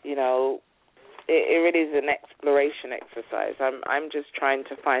 It really is an exploration exercise. I'm just trying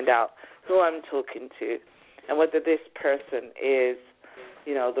to find out who I'm talking to and whether this person is,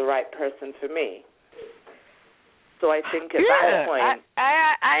 the right person for me. So I think at that point...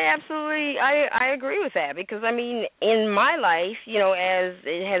 I absolutely agree with that because, in my life, as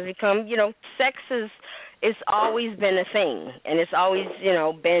it has become, sex it's always been a thing, and it's always,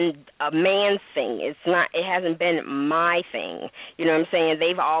 been a man's thing. It hasn't been my thing. You know what I'm saying?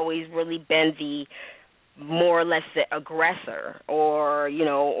 They've always really been the more or less the aggressor, or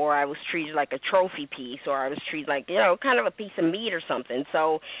I was treated like a trophy piece, or I was treated like, kind of a piece of meat or something.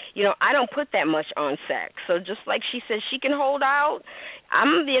 So, I don't put that much on sex. So just like she says, she can hold out.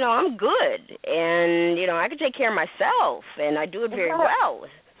 I'm good, and, I can take care of myself, and I do it very well.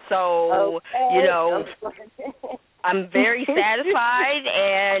 So, I'm very satisfied,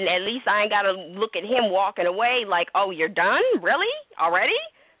 and at least I ain't got to look at him walking away like, oh, you're done? Really? Already?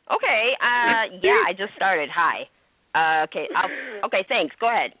 Okay, I just started. Hi. Okay, thanks. Go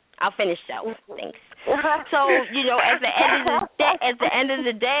ahead. I'll finish that. Thanks. So, at the end of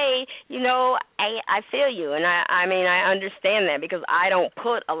the day, I feel you, and I understand that because I don't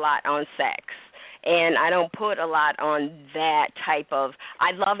put a lot on sex. And I don't put a lot on that type of,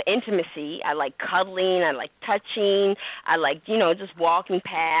 I love intimacy. I like cuddling. I like touching. I like, just walking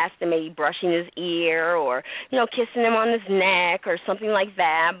past and maybe brushing his ear or, kissing him on his neck or something like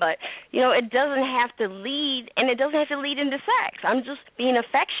that. But, it doesn't have to lead, and it doesn't have to lead into sex. I'm just being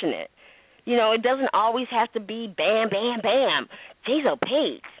affectionate. It doesn't always have to be bam, bam, bam. Jeez, oh,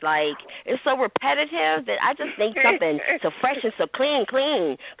 Pete. Like, it's so repetitive that I just need something so fresh and so clean,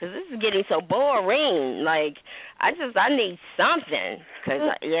 because this is getting so boring. Like, I need something,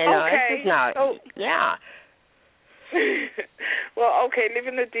 because, it's just not, Well, okay,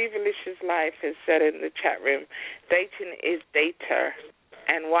 living the Divalicious life is said in the chat room. Dating is dater.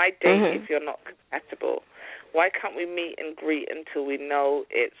 And why date if you're not compatible? Why can't we meet and greet until we know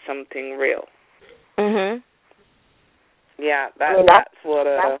it's something real? Yeah, that's what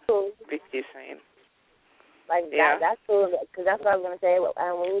Vicky's saying. That's cool, because that's what I was going to say.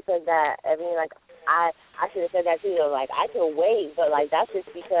 When you said that, I should have said that too. I can wait, but that's just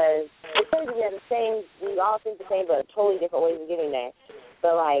because it's crazy. We all think the same, but totally different ways of getting there.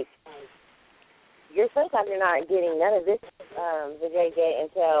 But sometimes you're not getting none of this, the JJ,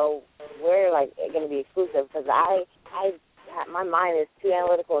 until we're going to be exclusive. Because my mind is too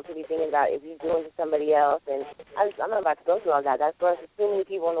analytical to be thinking about if you're doing to somebody else, and I'm not about to go through all that. That's for too many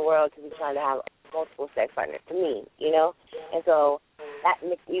people in the world to be trying to have multiple sex partners. To me, and so that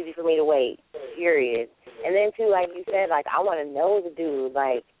makes it easy for me to wait. Period. And then too, like you said, I want to know the dude.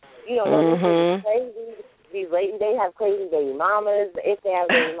 This crazy. These ladies, they have crazy baby mamas. If they have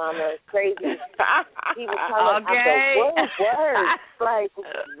baby mamas, crazy people coming out the words.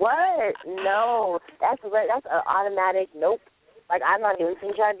 What? No, that's an automatic nope. I'm not even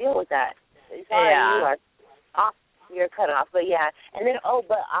going to try to deal with that. Sorry, you are off. You're cut off. But and then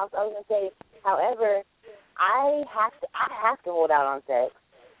but I was going to say, however, I have to hold out on sex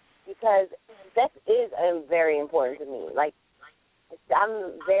because sex is very important to me.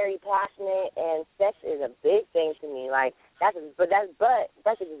 I'm very passionate, and sex is a big thing to me. Like that's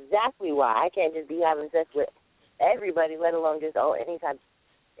exactly why I can't just be having sex with everybody, let alone just any type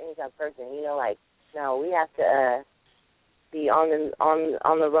of person. You know, like no, we have to be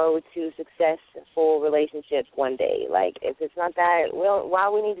on the road to successful relationships one day. Like if it's not that, why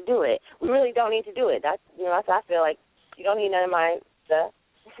we need to do it? We really don't need to do it. That's I feel like you don't need none of my stuff.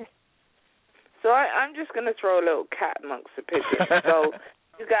 So I'm just going to throw a little cat amongst the pigeons. So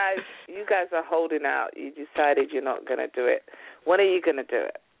you guys are holding out. You decided you're not going to do it. When are you going to do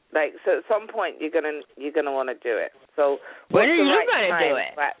it? Like, so at some point you're gonna want to do it. So when are you going to do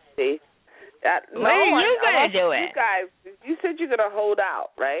it? Waxy? When are you going to do it? You guys, you said you're going to hold out,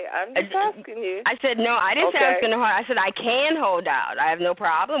 right? I'm just asking you. I said, no, I didn't say I was going to hold out. I said I can hold out. I have no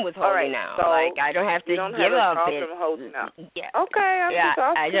problem with holding out. So like, I don't have to give up. You don't have a problem holding out. Yeah. Okay,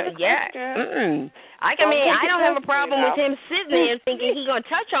 I'm just asking. I don't have a problem with him sitting there thinking he's going to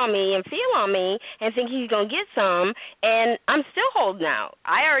touch on me and feel on me and think he's going to get some, and I'm still holding out.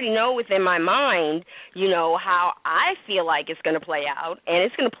 I already know within my mind, how I feel like it's going to play out, and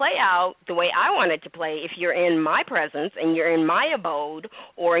it's going to play out the way I want it to play if you're in my presence and you're in my abode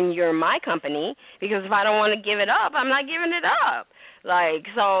or you're in my company, because if I don't want to give it up, I'm not giving it up. Like,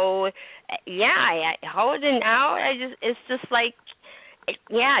 so, yeah, holding out, it's just like,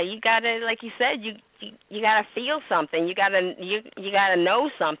 yeah, you gotta, like you said, you gotta feel something. You gotta know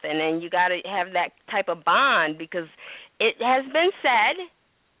something, and you gotta have that type of bond, because it has been said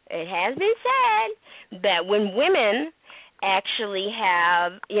that when women actually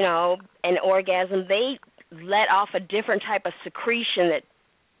have, an orgasm, they let off a different type of secretion that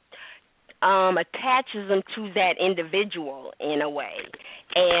attaches them to that individual in a way,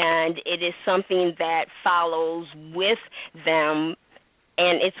 and it is something that follows with them.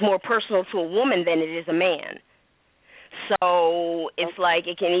 And it's more personal to a woman than it is a man. So it's like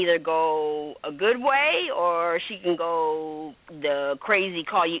it can either go a good way, or she can go the crazy,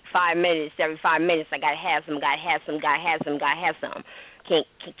 call you 5 minutes, every 5 minutes, I got to have some.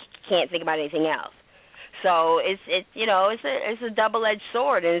 Can't think about anything else. So it's a double-edged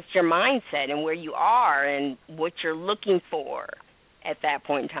sword, and it's your mindset and where you are and what you're looking for at that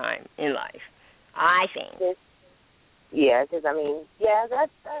point in time in life, I think. Yeah, because that has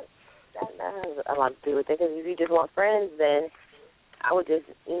a lot to do with it. Because if you just want friends, then I would just,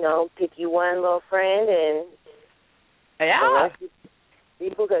 pick you one little friend and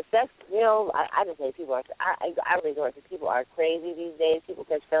people, because sex, I just say people are. I really don't think people are crazy these days. People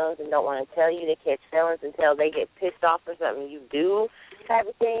catch feelings and don't want to tell you. They catch feelings until they get pissed off for something you do, type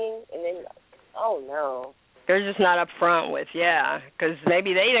of thing, and then, oh no. They're just not upfront with, because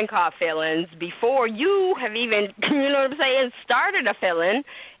maybe they didn't caught feelings before you have even, started a feeling,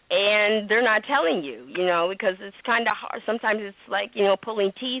 and they're not telling you, because it's kind of hard. Sometimes it's like,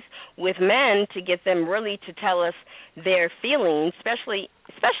 pulling teeth with men to get them really to tell us their feelings, especially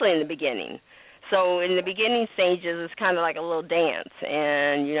in the beginning. So in the beginning stages, it's kind of like a little dance,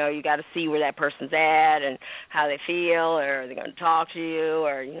 and, you got to see where that person's at and how they feel, or are they going to talk to you,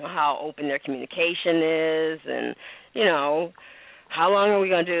 or, how open their communication is, and, how long are we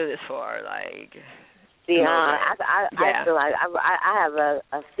going to do this for? Like, I feel like I have a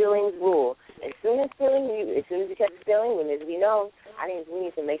feelings rule. As soon as you catch a feeling, we need to be known. We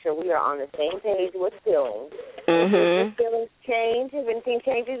need to make sure we are on the same page with feelings. Mm-hmm. If feelings change, if anything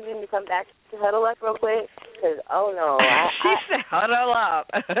changes, we need to come back to huddle up real quick. Because she said huddle up.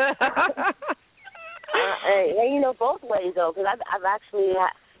 Both ways though. Because I've actually,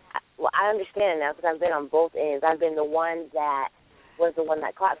 I understand now because I've been on both ends. I've been the one that was the one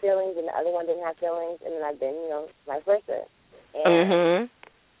that caught feelings, and the other one didn't have feelings, and then I've been, vice versa. And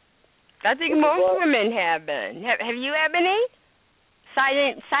I think most women have been. Have you, Ebony?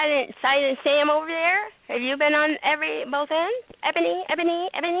 Silent Sam over there? Have you been on both ends? Ebony?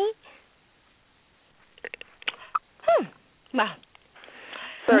 Well,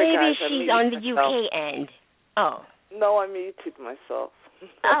 sorry, maybe guys, she's on the UK end. Oh. No, I muted myself.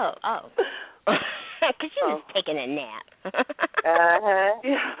 Oh. Because she was taking a nap.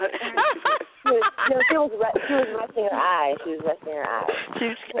 Yeah. She was resting her eyes. She was closing her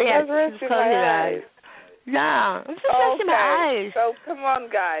eyes. Yeah, I'm just resting my eyes. So come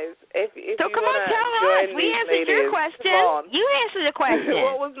on, guys. If come on, tell us. We answered your question. You answered the question.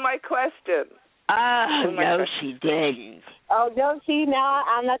 What was my question? No, she didn't. Oh, don't she? Now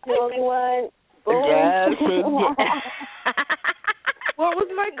I'm not the only one. No, she didn't. What was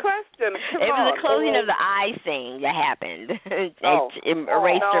my question? Come on. It was the closing of the eye thing that happened. It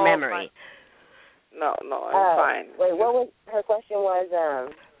erased her memory. No, I'm fine. Wait, what was her question? Was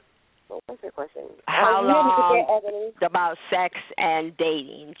What's your question? How you had me long forget, Ebony. about sex and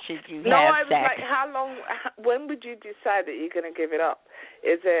dating should you No, have I was sex? like, how long? When would you decide that you're going to give it up?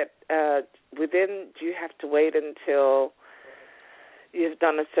 Is it within? Do you have to wait until you've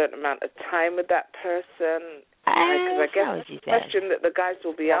done a certain amount of time with that person? Because I guess that's a question that the guys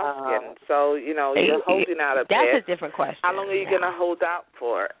will be asking. So, you're holding out a bit. That's a different question. How long are you going to hold out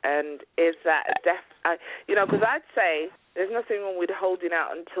for? And is that because I'd say there's nothing wrong with holding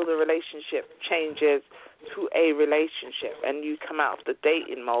out until the relationship changes to a relationship and you come out of the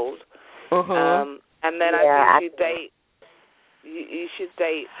dating mode. And then I think you should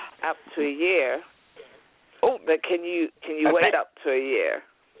date up to a year. Oh, but can you wait up to a year?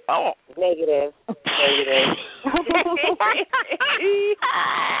 Oh, negative. Did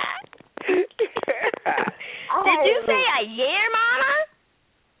you say a year, Mama?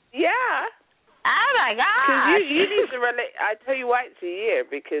 Yeah. Oh my gosh. Because you need to relate. I tell you why it's a year,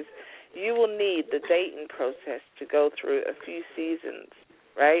 because you will need the dating process to go through a few seasons,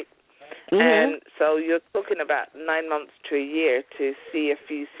 right? And so you're talking about 9 months to a year to see a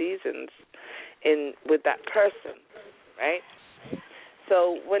few seasons with that person, right?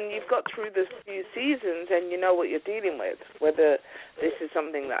 So when you've got through the few seasons and you know what you're dealing with, whether this is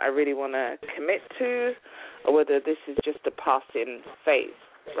something that I really want to commit to or whether this is just a passing phase,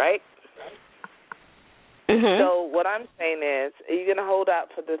 right? So what I'm saying is, are you going to hold out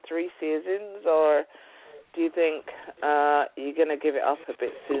for the 3 seasons, or do you think you're going to give it up a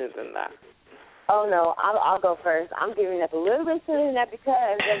bit sooner than that? Oh, no, I'll go first. I'm giving up a little bit sooner than that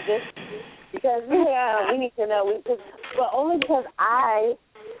because of this. Because, we need to know. But only because I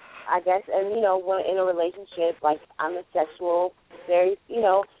guess, and, when in a relationship, like, I'm a sexual, very,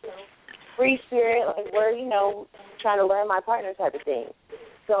 free spirit, like, we're, trying to learn my partner type of thing.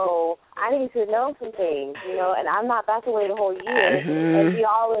 So I need to know some things, and I'm not about to wait a whole year and be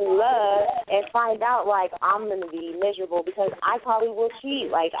all in love and find out, like, I'm going to be miserable because I probably will cheat.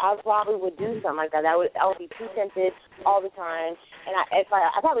 Like, I probably would do something like that. I would be too tempted all the time. And I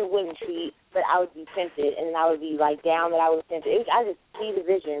probably wouldn't cheat, but I would be tempted, and then I would be, like, down that I was tempted. I just see the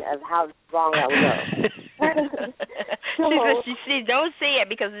vision of how wrong that would go. See, don't say it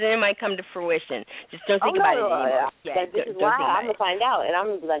because then it might come to fruition. Just don't think about it anymore. This is why I'm going to find out, and I'm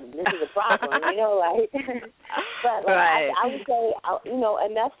going to be like, this is a problem, like. But, like, I would say,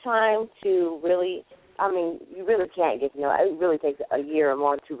 enough time to really, you really can't get to know. It really takes a year or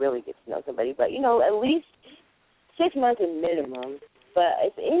more to really get to know somebody. But, at least 6 months is minimum. But,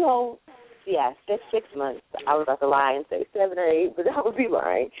 it's, 6 months. I was about to lie and say 7 or 8, but that would be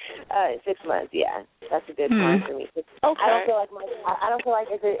lying. 6 months, yeah. That's a good time for me. Okay. I don't feel like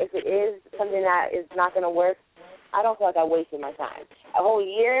if it is something that is not going to work, I don't feel like I wasted my time. A whole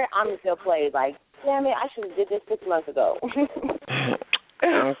year, I'm going to still play like, damn it, I should have did this 6 months ago.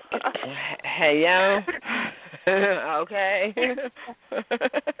 Hey, yo. Okay.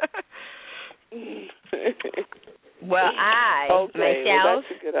 Well, myself. Well, that's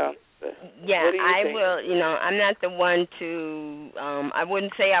a good answer. Yeah, what do you think? will. I'm not the one to. I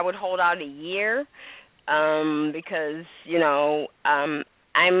wouldn't say I would hold out a year, because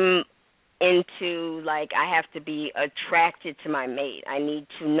I'm into, like, I have to be attracted to my mate. I need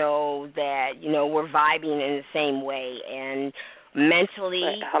to know that we're vibing in the same way, and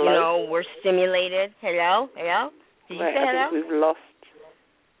mentally, we're stimulated. Hello. Did you say hello? I think we've lost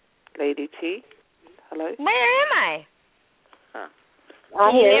Lady T. Hello. Where am I?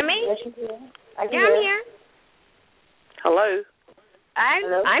 Can you hear me? I'm here. Hello.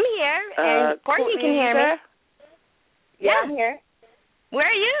 I'm here, and Courtney can hear me. Yeah, I'm here. Where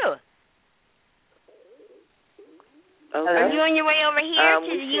are you? Okay. Are you on your way over here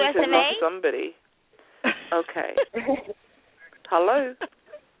to the US of A? Somebody. Okay. Hello.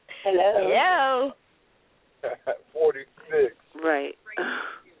 Hello. 46. Right.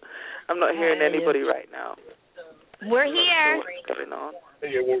 I'm not hearing anybody right now. We're here. What's going on?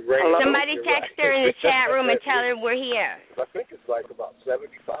 Yeah, hello? Somebody text her in the chat room and tell her we're here. I think it's like about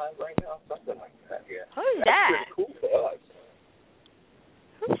 75 right now, something like that. Yeah. Who's That's that? pretty cool for us.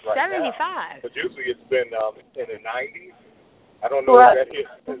 Who's right 75? Now. But usually it's been in the 90s. I don't know what that is.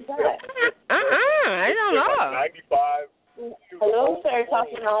 I don't know. Like 95. Hello, sir.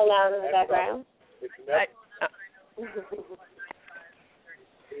 Talking all loud in the background. It's never.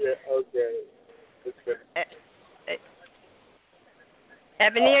 Yeah. Okay. It's been.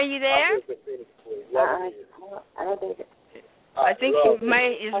 Ebony, are you there? I don't think it. I think she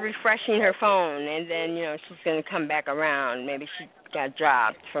is refreshing her phone, and then, she's going to come back around. Maybe she got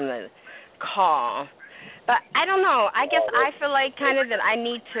dropped from the call. But I don't know. I guess I feel like kind of that I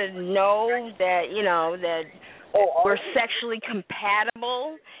need to know that, that we're sexually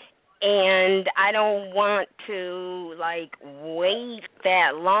compatible And I don't want to, like, wait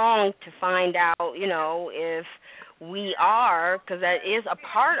that long to find out, you know, if we are, because that is a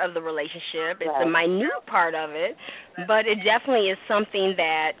part of the relationship. It's a minute part of it, but it definitely is something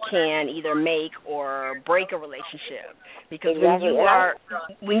that can either make or break a relationship. Because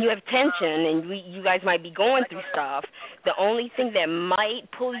when you have tension and you guys might be going through stuff, the only thing that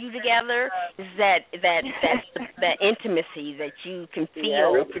might pull you together is that intimacy that you can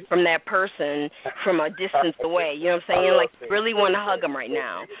feel from that person from a distance away. You know what I'm saying? Like, I really want to hug them right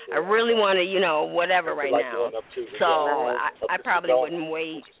now. I really want to, you know, whatever right now. So I probably wouldn't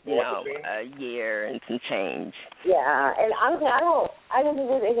wait, you know, a year and some change. Yeah, and honestly, I don't think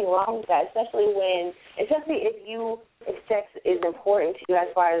there's anything wrong with that, especially if sex is important to you, as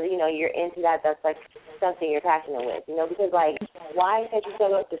far as, you know, you're into that, that's like something you're passionate with, you know, because, like, why set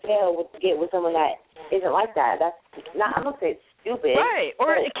yourself up to fail to get with someone that isn't like that? That's not, I'm going to say it's stupid. Right,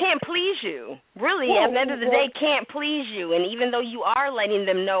 or it can't please you. Really, at the end of the day, can't please you. And even though you are letting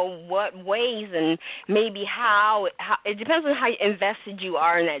them know what ways and maybe how it depends on how invested you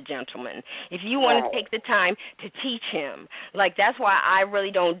are in that gentleman. If you want to take the time to teach him, like, that's why I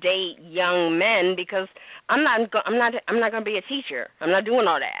really don't date young men, because I'm not going to be a teacher. I'm not doing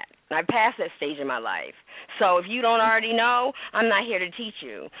all that. I've passed that stage in my life. So if you don't already know, I'm not here to teach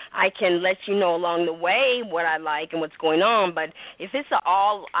you. I can let you know along the way what I like and what's going on, but if it's an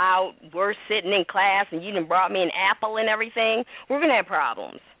all-out, we're sitting in class and you done brought me an apple and everything, we're going to have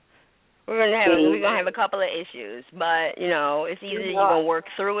problems. We're gonna have a couple of issues, but, you know, it's either you're going to work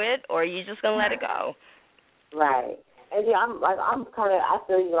through it or you're just going to let it go. Right. And yeah, I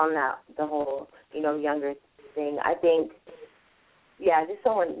feel you on that, the whole, you know, younger thing. I think, yeah, just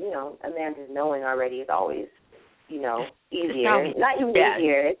someone, you know, a man just knowing already is always, you know, easier. Not even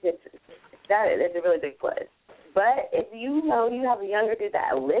easier. It's just, it's a really big plus. But if you know you have a younger dude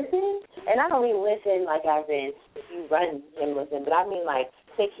that listens, and I don't mean listen like as in you run and listen, but I mean like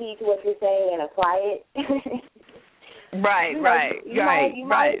take heed to what you're saying and apply it. Right. You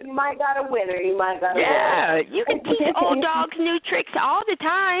might got a winner. You might got a winner. Yeah, you can teach old dogs new tricks all the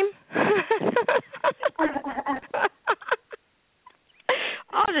time.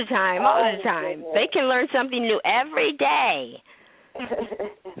 All the time. They can learn something new every day.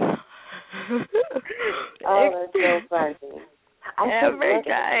 That's so funny. Every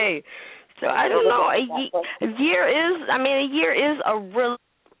day. So I don't know. A year is a really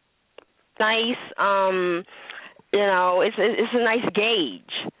nice, you know, it's a nice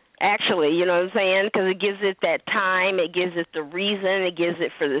gauge, actually, you know what I'm saying? Because it gives it that time, it gives it the reason, it gives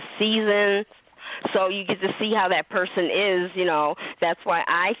it for the seasons. So you get to see how that person is, you know. That's why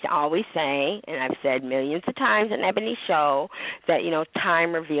I always say, and I've said millions of times on Ebony's show, that, you know,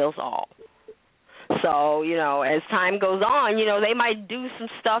 time reveals all. So, you know, as time goes on, you know, they might do some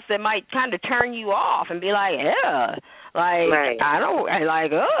stuff that might kind of turn you off and be like, yeah, like, I don't,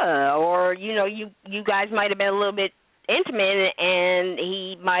 like, or, you know, you guys might have been a little bit intimate and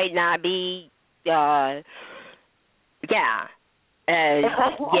he might not be,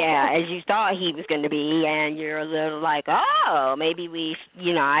 as you thought he was going to be, and you're a little like, oh, maybe we,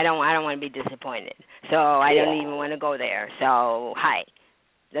 you know, I don't want to be disappointed, so I don't even want to go there. So, hi,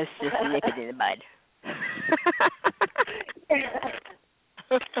 let's just nip it in the bud. That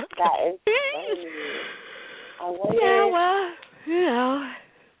is funny. Yeah, well, you know,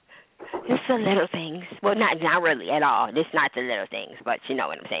 it's the little things. Well, not really at all. It's not the little things, but you know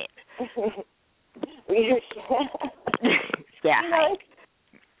what I'm saying. Yeah.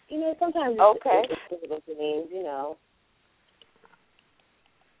 You know, sometimes it's difficult to me, you know.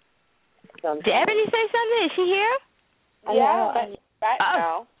 Sometimes. Did Ebony say something? Is she here? Yeah, back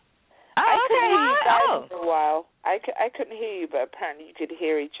now. Oh, I couldn't hear you guys for a while. I couldn't hear you, but apparently you could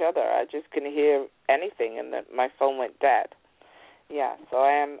hear each other. I just couldn't hear anything, and my phone went dead. Yeah, so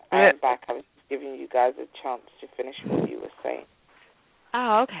I am back. I was just giving you guys a chance to finish what you were saying.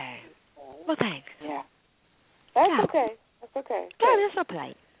 Oh, okay. Well, thanks. Yeah. That's okay. That's okay. Yeah, that's so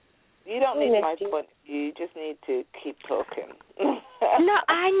polite. You don't need my point of view. You just need to keep talking. No,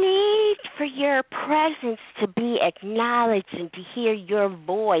 I need for your presence to be acknowledged and to hear your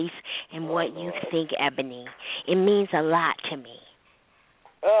voice and what you think, Ebony. It means a lot to me.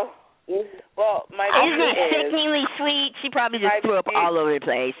 Oh, well, my Isn't it sickeningly sweet? She probably just threw up all over the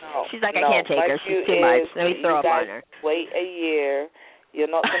place. She's like, I can't take her. She's too much. Let me throw up on her. Wait a year.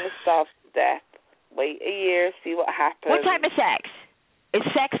 You're not going to starve to death. Wait a year, see what happens. What type of sex? Is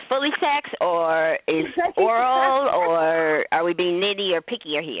sex fully sex, or is oral, or are we being nitty or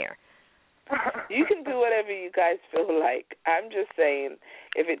pickier here? You can do whatever you guys feel like. I'm just saying,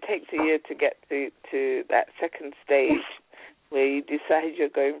 if it takes a year to get to that second stage, where you decide you're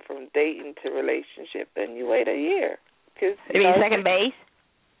going from dating to relationship, then you wait a year. Cause, you mean second base?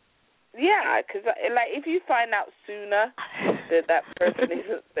 Yeah, because like if you find out sooner that person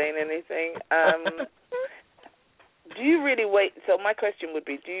isn't saying anything, do you really wait? So my question would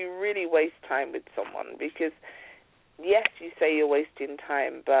be, do you really waste time with someone? Because yes, you say you're wasting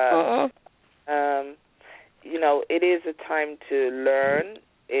time, but you know, it is a time to learn.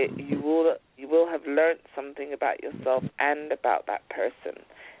 You will have learned something about yourself and about that person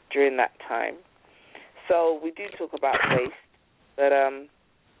during that time. So we do talk about waste, but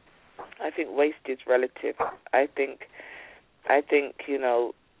I think waste is relative. I think you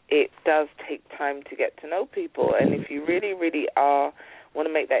know, it does take time to get to know people, and if you really, really want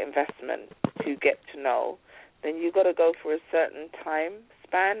to make that investment to get to know, then you've got to go for a certain time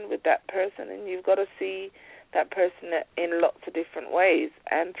span with that person, and you've got to see that person in lots of different ways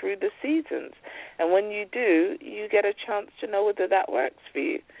and through the seasons. And when you do, you get a chance to know whether that works for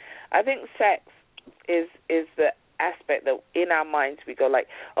you. I think sex is the aspect that in our minds we go like,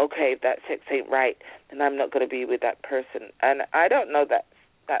 okay, if that sex ain't right, then I'm not going to be with that person. And I don't know that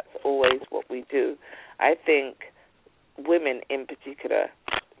that's always what we do. I think women in particular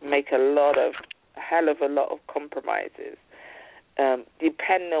make a hell of a lot of compromises,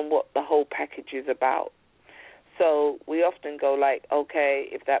 depending on what the whole package is about. So we often go like, okay,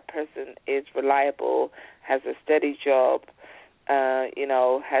 if that person is reliable, has a steady job, you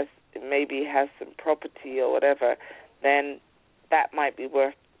know, has some property or whatever, then that might be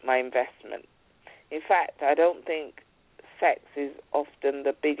worth my investment. In fact, I don't think sex is often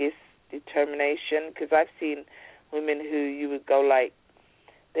the biggest determination, because I've seen women who you would go like,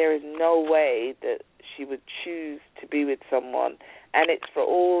 there is no way that she would choose to be with someone, and it's for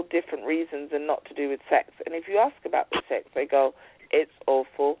all different reasons and not to do with sex. And if you ask about the sex, they go, it's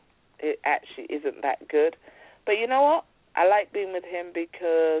awful. It actually isn't that good. But you know what? I like being with him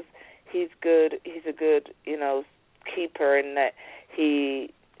because he's good. He's a good, you know, keeper in that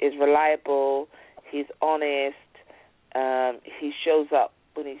he is reliable. He's honest. He shows up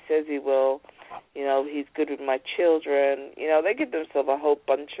when he says he will. You know, he's good with my children. You know, they give themselves a whole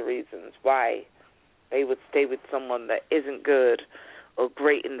bunch of reasons why they would stay with someone that isn't good or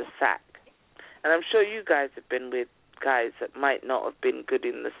great in the sack. And I'm sure you guys have been with guys that might not have been good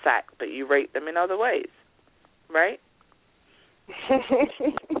in the sack, but you rate them in other ways, right?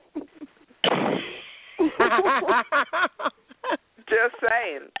 Just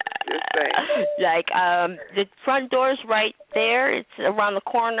saying. Like, the front door's right there. It's around the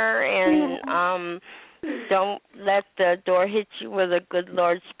corner, and don't let the door hit you with a good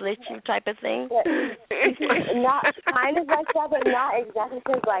Lord split you type of thing. Not kind of like that, but not exactly,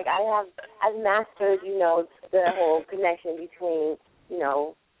 because like I've mastered, you know, the whole connection between, you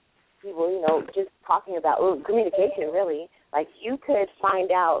know, people, you know, just talking about communication. Really, like you could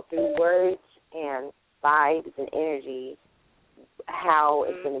find out through words and vibes and energy how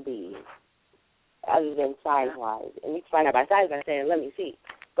it's going to be, other than size-wise. And you can find out by size by saying, let me see.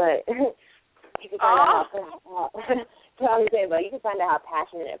 But you can find out how but you can find out how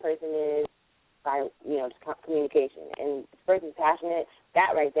passionate a person is by, you know, just communication. And if the person's passionate,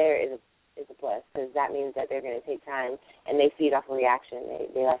 that right there is a plus, because that means that they're going to take time and they feed off a reaction.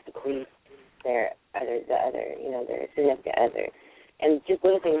 They like to please their significant other. And just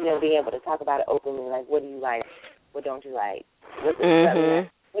little things, you know, being able to talk about it openly, like, what do you like? What don't you like? What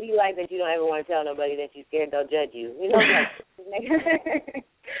do you like that you don't ever want to tell nobody that you're scared they'll judge you? You know, like,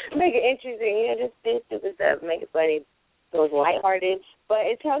 make it interesting. You know, just do stupid stuff, make it funny, so it's lighthearted. But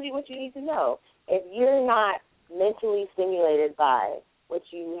it tells you what you need to know. If you're not mentally stimulated by what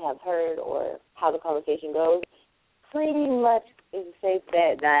you have heard or how the conversation goes, pretty much is a safe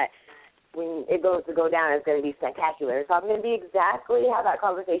bet that when it goes to go down, it's going to be spectacular. So I'm going to be exactly how that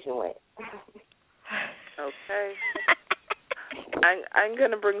conversation went. Okay. I'm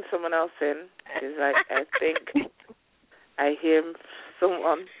going to bring someone else in, because I think I hear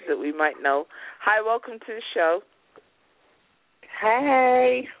someone that we might know. Hi, welcome to the show.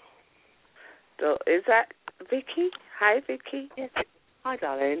 Hey. So, is that Vicky? Hi, Vicky. Yes. Hi,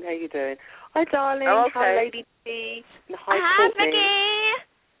 darling. How you doing? Hi, darling. Oh, okay. Hi, Lady B. Hi, Vicky.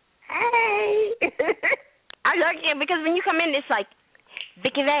 Hey. I like it because when you come in, it's like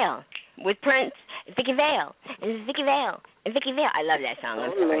Vicky Vale with Prince, Vicky Vale, and Vicky Vale, and Vicky Vale. I love that song.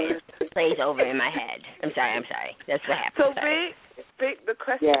 I'm sorry. It plays over in my head. I'm sorry. That's what happened. So, Vic, the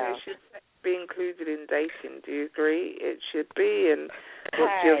question should be included in dating. Do you agree? It should be, and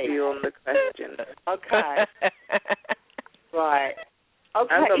what's your view on the question? Okay. Right.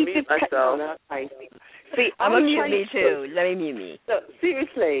 Okay. I'm going to mute myself. See, I'm going to mute me, too. Let me mute me. So,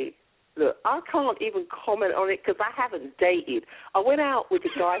 seriously, look, I can't even comment on it because I haven't dated. I went out with a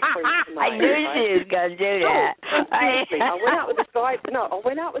guy friend tonight. I knew she was going to do that. No, seriously, I went out with a guy. No, I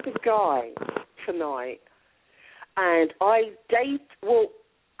went out with a guy tonight, and I date. Well,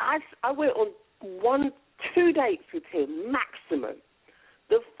 I went on 2 dates with him maximum.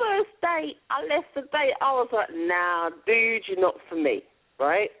 The first date, I left the date. I was like, nah, dude, you're not for me,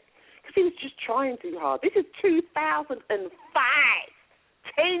 right? Because he was just trying too hard. This is 2005,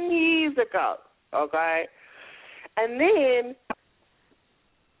 10 years ago, okay? And then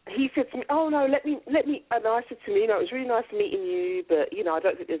he said to me, oh, no, let me, and I said to me, it was really nice meeting you, but, I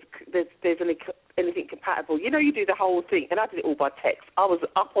don't think there's anything compatible. You do the whole thing, and I did it all by text. I was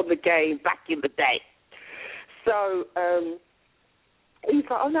up on the game back in the day. So he's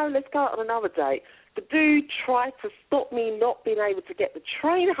like, oh, no, let's go out on another date. The dude tried to stop me not being able to get the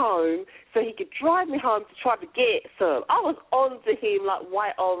train home so he could drive me home to try to get some. I was on to him like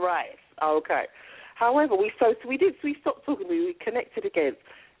white on rice. Okay. However, we stopped talking. We connected again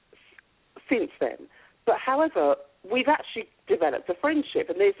since then. But, however, we've actually developed a friendship,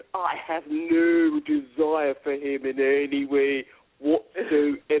 and I have no desire for him in any way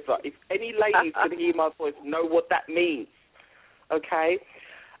whatsoever. If any ladies can hear my voice, know what that means. Okay?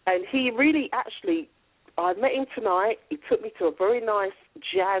 And he really actually, I met him tonight. He took me to a very nice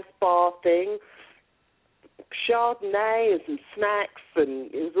jazz bar thing, Chardonnay and some snacks, and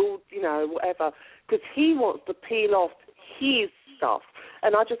it was all, whatever, because he wants to peel off his stuff.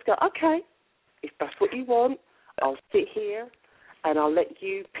 And I just go, okay, if that's what you want, I'll sit here and I'll let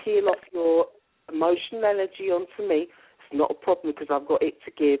you peel off your emotional energy onto me. It's not a problem because I've got it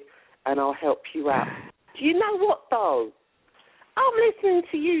to give, and I'll help you out. Do you know what, though? I'm listening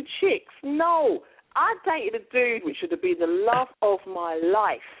to you chicks. No, I dated a dude which would have been the love of my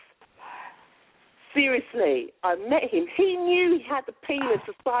life. Seriously, I met him. He knew he had the penis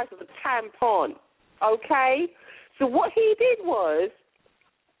the size of a tampon, okay? So what he did was,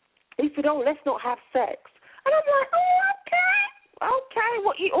 he said, oh, let's not have sex. And I'm like, oh, okay.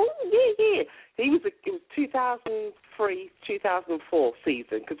 Yeah. It was 2003, 2004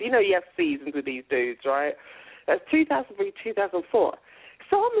 season, because you have seasons with these dudes, right? That's 2003, 2004.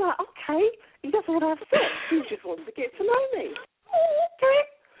 So I'm like, okay, he doesn't want to have sex. He just wants to get to know me. Oh, okay.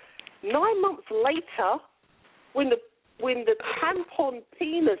 9 months later, when the tampon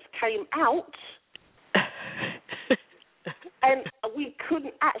penis came out, and we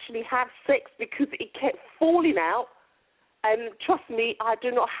couldn't actually have sex because it kept falling out, and trust me, I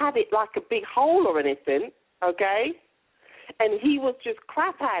do not have it like a big hole or anything, okay? And he was just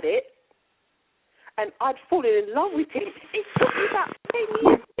crap at it. And I'd fallen in love with him. It took me about 10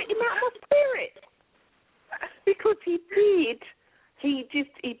 years to get him out of my spirit. Because he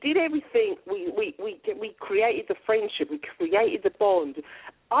did everything. We created the friendship. We created the bond.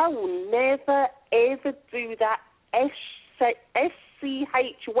 I will never, ever do that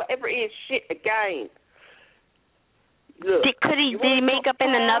SCH, whatever it is, shit again. Look, did he make up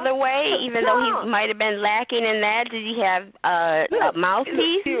in another way, even though he might have been lacking in that? Did he have a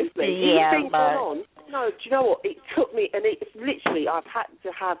mouthpiece? Seriously, No, do you know what? It took me, and it's literally, I've had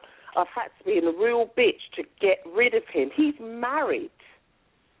to be in a real bitch to get rid of him. He's married.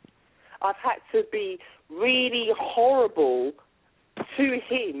 I've had to be really horrible to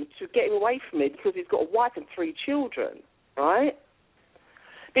him to get him away from me because he's got a wife and 3 children, right?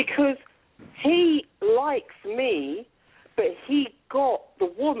 Because he likes me, but he got the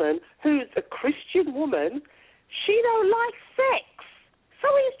woman who's a Christian woman. She don't like sex, so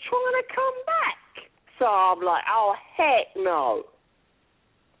he's trying to come back. So I'm like, oh, heck no.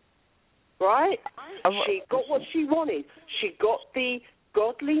 Right? She got what she wanted. She got the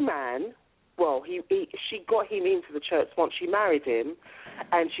godly man. Well, she got him into the church once she married him,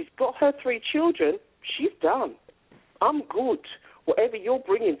 and she's got her 3 children. She's done. I'm good. Whatever you're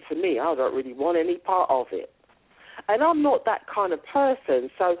bringing to me, I don't really want any part of it. And I'm not that kind of person.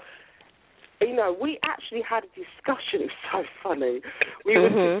 So, we actually had a discussion. It's so funny. We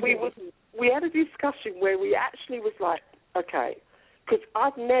had a discussion where we actually was like, okay, because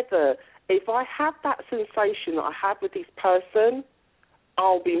if I have that sensation that I have with this person,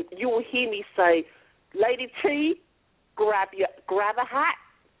 you'll hear me say, Lady T, grab a hat,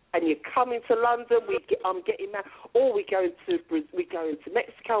 and you're coming to London. I'm getting married, or we go into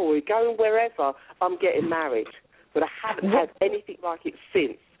Mexico, or we're going wherever. I'm getting married, but I haven't had anything like it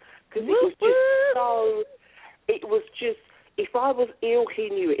since because it was just. If I was ill, he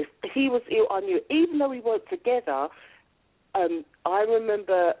knew it. If he was ill, I knew it. Even though we weren't together, I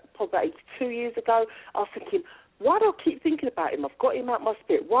remember probably 2 years ago, I was thinking, why do I keep thinking about him? I've got him out my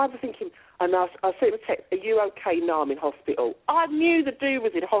spirit. Why am I thinking? And I sent him a text, are you okay? No, I'm in hospital. I knew the dude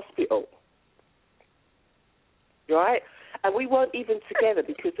was in hospital. Right? And we weren't even together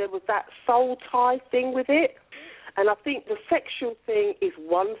because there was that soul tie thing with it. And I think the sexual thing is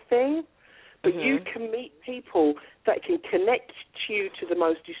one thing, but you can meet people that can connect you to the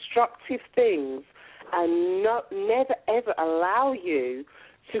most destructive things and never, ever allow you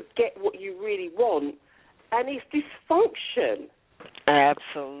to get what you really want. And it's dysfunction.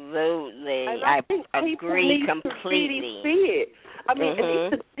 Absolutely. And I think agree people need completely. To really see it. I mean,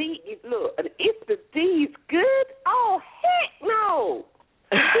 and if the D is good, oh, heck no.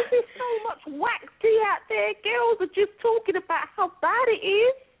 There's so much whack D out there. Girls are just talking about how bad it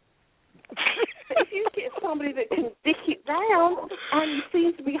is. But if you get somebody that can dick it down and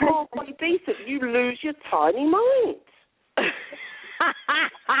seems to be halfway decent, you lose your tiny mind. I'm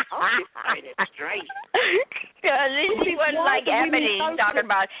just saying it straight. Because she wasn't like Ebony talking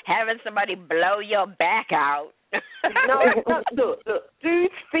about having somebody blow your back out. No, look,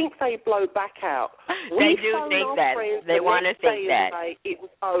 dudes think they blow back out. They do think that. They want to think that. It was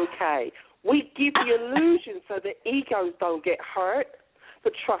okay. We give the illusion so their egos don't get hurt.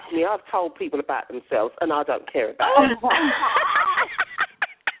 But trust me, I've told people about themselves, and I don't care about it.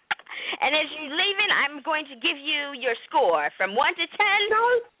 And as you're leaving, I'm going to give you your score from 1 to 10. No.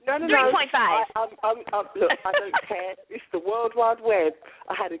 3.5. Look, I don't care. It's the World Wide Web.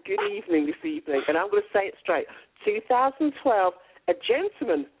 I had a good evening this evening, and I'm going to say it straight. 2012, a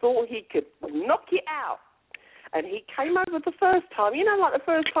gentleman thought he could knock it out. And he came over the first time. You know, like the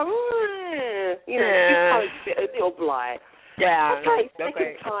first time, just a little blight. Yeah. Okay,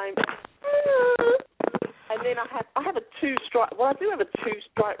 second time. And then I have a 2-strike. Well, I do have a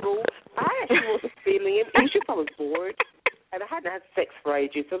 2-strike rule. I actually wasn't feeling him. It was just I was bored, and I hadn't had sex for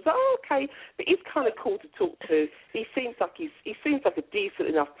ages. So I was like, oh, okay, but he's kind of cool to talk to. He seems like a decent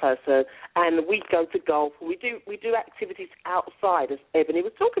enough person, and we go to golf. And we do activities outside, as Ebony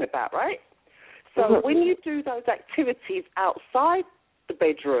was talking about, right? So when you do those activities outside the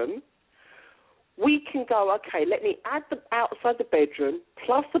bedroom, we can go, okay, let me add the outside the bedroom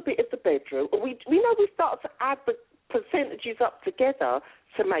plus a bit of the bedroom. We start to add the percentages up together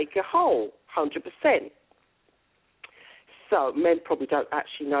to make a whole, 100%. So men probably don't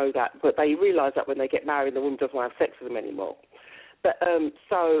actually know that, but they realise that when they get married, the woman doesn't want to have sex with them anymore. But we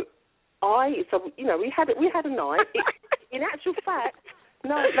had a night. In actual fact,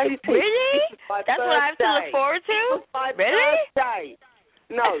 no, ladies, really? That's what I have to look forward to. It was my birthday.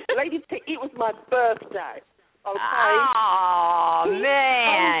 No, ladies, it was my birthday. Okay. Oh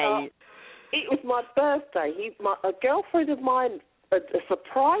man! It was my birthday. A girlfriend of mine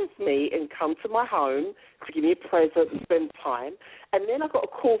surprised me and come to my home to give me a present and spend time. And then I got a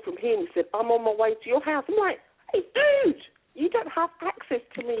call from him. He said, I'm on my way to your house. I'm like, hey, dude, you don't have access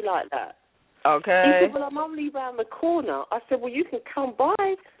to me like that. Okay. He said, well, I'm only around the corner. I said, well, you can come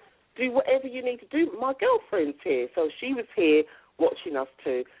by, do whatever you need to do. My girlfriend's here. So she was here watching us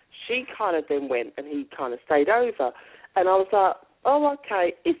too. She kind of then went and he kind of stayed over. And I was like, oh,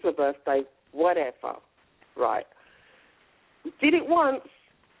 okay, it's my birthday, whatever. Right. Did it once,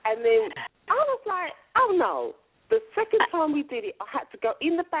 and then I was like, oh, no. The second time we did it, I had to go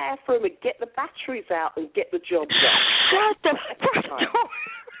in the bathroom and get the batteries out and get the job done. Shut the fuck up.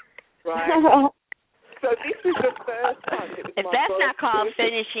 Right? So this is the first time. If that's not called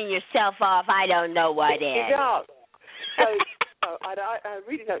finishing yourself off, I don't know what is. Yeah. So I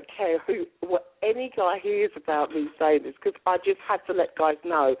really don't care what any guy hears about me saying this, because I just had to let guys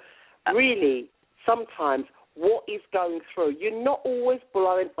know, really, sometimes what is going through. You're not always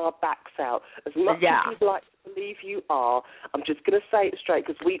blowing our backs out. As much as you'd like to believe you are, I'm just going to say it straight,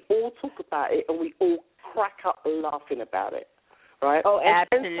 because we all talk about it and we all crack up laughing about it. Right? Oh,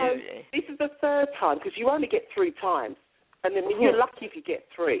 absolutely. And so this is the third time, because you only get 3 times. And then you're lucky if you get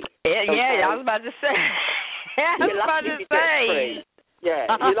 3. Yeah, okay? I was about to say. You're lucky if you get 3. Yeah,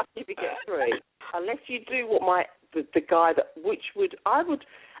 you're lucky if you get 3. Unless you do what the guy I would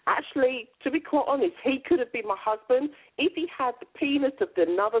actually, to be quite honest, he could have been my husband. If he had the penis of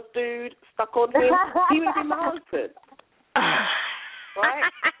another dude stuck on him, he would have been my husband. Right?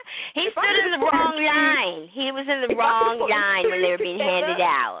 He stood in the wrong line. He was in the wrong line when they were being handed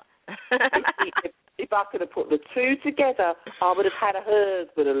out. If I could have put the 2 together, I would have had a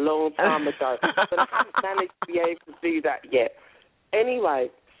husband a long time ago. But I haven't managed to be able to do that yet. Anyway,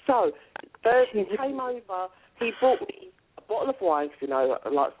 so Thursday came over. He bought me a bottle of wine, because, I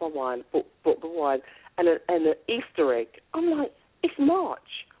like my wine, bought the wine, and an Easter egg. I'm like, it's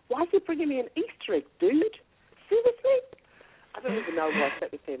March. Why is he bringing me an Easter egg, dude? Seriously? I don't even know why I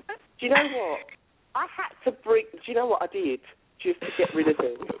said with him. Do you know what? I had to bring you know what I did? Just to get rid of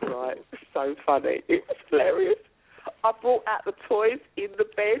him, right? So funny. It was hilarious. I brought out the toys in the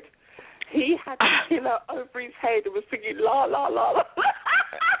bed. He had the pillow over his head and was singing la la la la.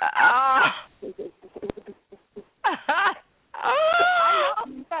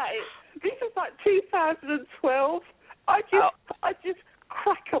 This is like 2012. I just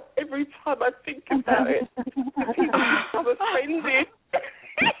crack up every time I think about it. People become offended.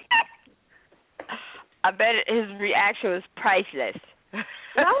 I bet his reaction was priceless.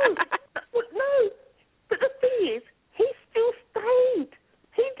 No. But the thing is, he still stayed.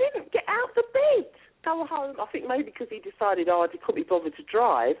 He didn't get out of the bed, go home. I think maybe because he decided, I couldn't be bothered to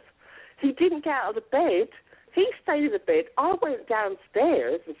drive. He didn't get out of the bed. He stayed in the bed. I went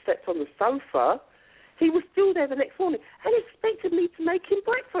downstairs and slept on the sofa. He was still there the next morning and expected me to make him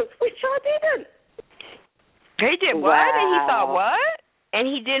breakfast, which I didn't. He did what? Wow. And he thought what? And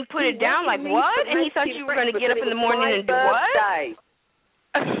he didn't put it down like what? And he thought you were going to get up in the morning and do what?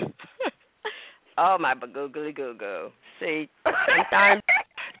 Oh, my googly goo. See, sometimes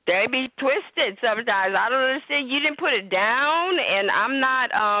they be twisted sometimes. I don't understand. You didn't put it down, and I'm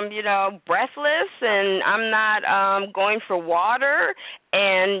not, breathless, and I'm not going for water,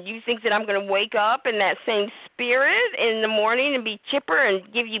 and you think that I'm going to wake up in that same spirit in the morning and be chipper and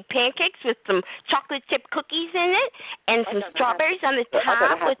give you pancakes with some chocolate chip cookies in it and some strawberries on the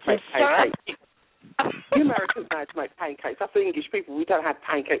top with some syrup? You Americans know how to make pancakes. Us English people, we don't have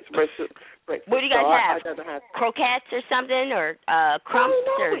pancakes for breakfast. What do you guys have? I don't have croquettes or something, or crumps?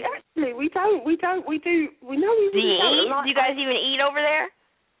 No, actually, we don't. We do. Do you eat? Do you guys even eat over there?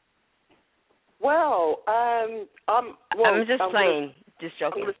 Well, I'm just playing. Just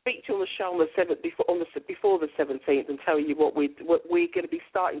joking. I'm going to speak to you on the show on the 7th, before the 17th, and tell you what we're going to be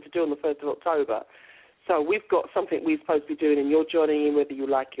starting to do on the 1st of October. So we've got something we're supposed to be doing, and you're joining in whether you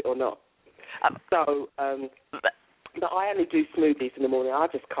like it or not. But I only do smoothies in the morning. I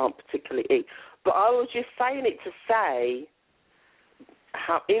just can't particularly eat. But I was just saying it to say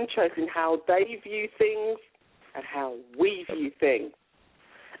how interesting how they view things and how we view things.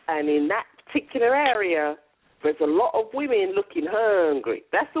 And in that particular area, there's a lot of women looking hungry.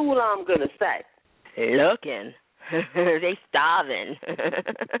 That's all I'm going to say. Looking? They starving.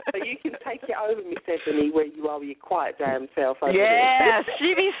 So you can take it over, Miss Ebony, where you are with your quiet damn self. Yeah,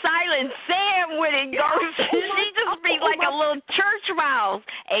 she be silent Sam when it goes. She just be like a little church mouse.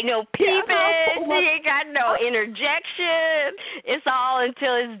 Ain't no peeping. She ain't got no interjection. It's all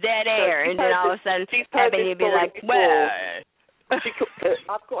until it's dead air. And then all of a sudden, Ebony be like, well.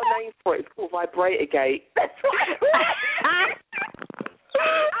 I've got a name for it. It's called Vibrator Gate. That's right.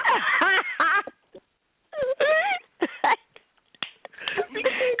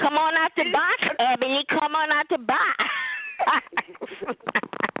 Come on out the box, Ebony. Come on out the box.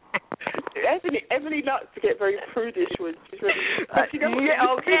 Ebony likes to get very prudish when she's ready.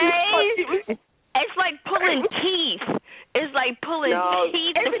 Okay. It's like pulling teeth. It's like pulling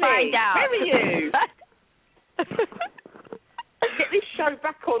teeth Ebony, to find out. Where are you? Get this show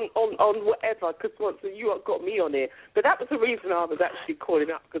back on whatever, because once you got me on here. But that was the reason I was actually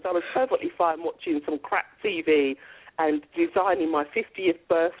calling up, because I was perfectly fine watching some crap TV and designing my 50th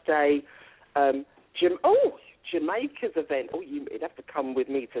birthday Jamaica's event. Oh, you'd have to come with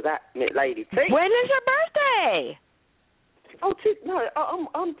me to that, lady. When is your birthday?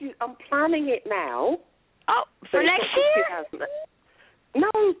 I'm planning it now. Oh, for next year? No,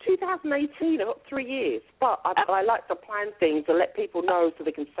 2018. I've got 3 years. But I like to plan things and let people know so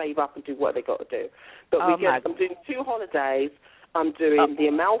they can save up and do what they got to do. But I'm doing 2 holidays. I'm doing the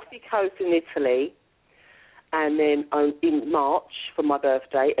Amalfi Coast in Italy, and then in March for my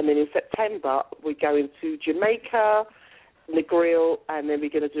birthday, and then in September we're going to Jamaica, Negril, and then we're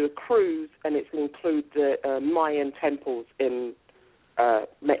going to do a cruise, and it's going to include the Mayan temples in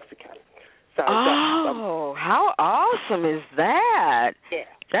Mexico. So how awesome is that? Yeah.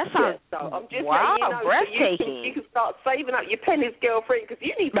 That sounds, I'm just breathtaking. So you can start saving up your pennies, girlfriend, because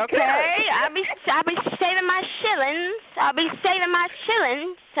you need to go. I'll be saving my shillings. I'll be saving my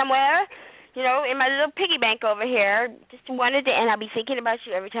shillings somewhere, in my little piggy bank over here. Just wanted to, and I'll be thinking about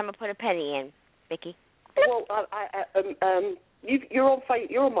you every time I put a penny in, Vicky. Well, you're on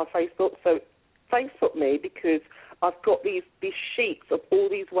my Facebook, so Facebook me, because I've got these sheets of all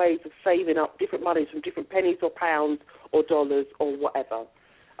these ways of saving up different monies from different pennies or pounds or dollars or whatever.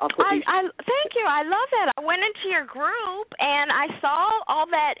 Thank you. I love that. I went into your group and I saw all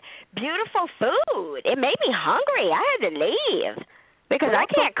that beautiful food. It made me hungry. I had to leave because I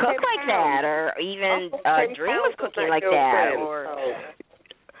can't cook like that, or even dream of cooking like that.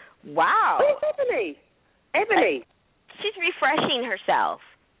 Wow. Where's Ebony? Ebony. She's refreshing herself.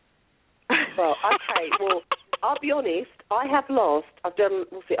 Well, okay. Well, I'll be honest. I have lost. I've done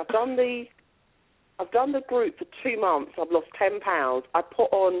the group for 2 months. I've lost 10 pounds. I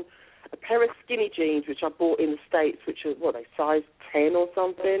put on a pair of skinny jeans which I bought in the States, which are they size 10 or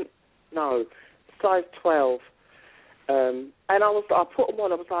something? No, size 12. And I put them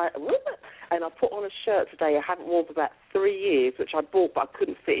on. I was like, what? And I put on a shirt today I haven't worn for about 3 years, which I bought but I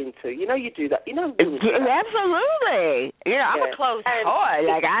couldn't fit into. You know, you do that. You know, absolutely. I'm a closed toy.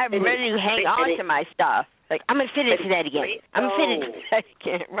 Like I really hang on to my stuff. Like I'm gonna fit into that again. I'm gonna fit into that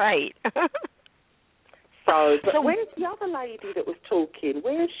again. Right. So where's the other lady that was talking?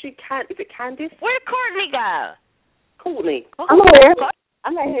 Where is she? Is it Candice? Where'd Courtney go? Courtney. I'm here.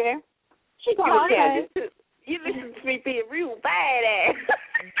 I'm right here. She called Candice. You listen to me being real badass.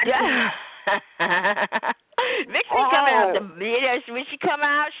 Vixie coming out. When she come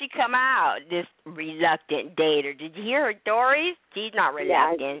out this reluctant dater. Did you hear her stories? She's not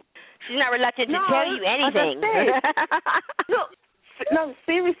reluctant. She's not reluctant to tell you anything. Look, no,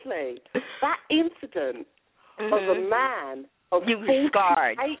 seriously, that incident of a man of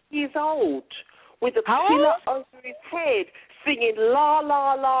 48 years old with a pillow over his head singing la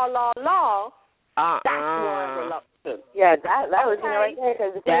la la la la. That's why I'm reluctant. Yeah, that was right there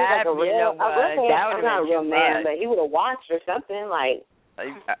because if he was like a real, not a real man, but he would have watched or something like.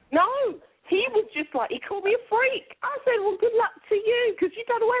 No, he was just like he called me a freak. I said, well, good luck to you because you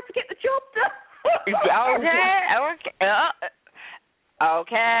don't know how to get the job done.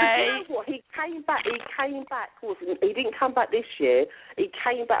 Okay. But you know what? He came back. He didn't come back this year. He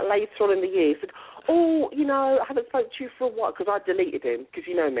came back later on in the year. He said, oh, I haven't spoken to you for a while because I deleted him because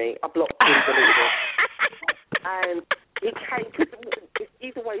you know me. I blocked him, deleted him. And he came because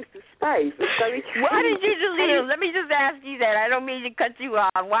he's a waste of space. And so why did you delete him? Let me just ask you that. I don't mean to cut you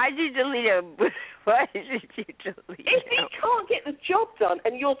off. Why did you delete him? Why did you delete him? If he can't get the job done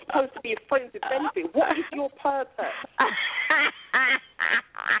and you're supposed to be a friend with benefit, what is your purpose?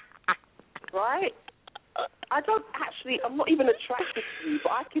 Right? I'm not even attracted to you,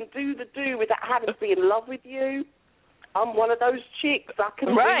 but I can do the do without having to be in love with you. I'm one of those chicks. I can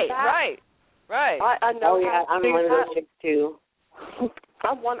do that. Right. I know. Oh, yeah, I'm one of those chicks, too.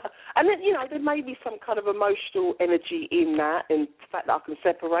 And then, there may be some kind of emotional energy in that and the fact that I can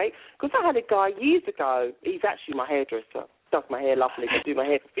separate. Because I had a guy years ago. He's actually my hairdresser. Does my hair lovely. I do my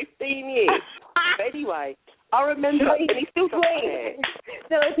hair for 15 years. But anyway, I remember, and he still does my hair.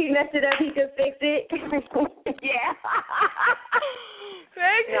 So if he messed it up, he could fix it? Yeah.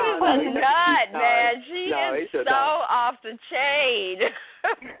 She's a nut, man. She is so off the chain.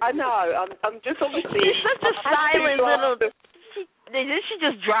 I know. I'm just obviously. She's such a silent little. She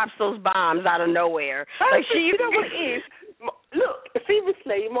just drops those bombs out of nowhere. Like you know what it is? Look,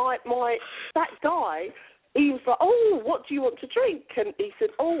 seriously, that guy. He was like, oh, what do you want to drink? And he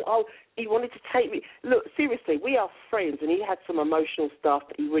said, he wanted to take me. Look, seriously, we are friends, and he had some emotional stuff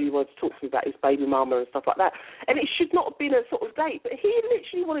that he really wanted to talk to me about his baby mama and stuff like that. And it should not have been a sort of date, but he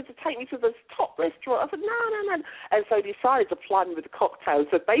literally wanted to take me to this top restaurant. I said, no. And so he decided to ply me with a cocktail.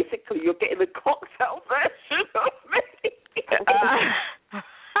 So basically, you're getting the cocktail version of me.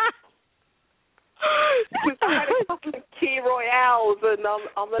 I had a couple of Key Royales and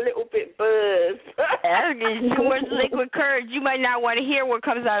I'm a little bit buzzed. Too much liquid courage. You might not want to hear what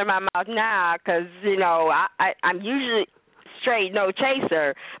comes out of my mouth now because, I'm usually straight, no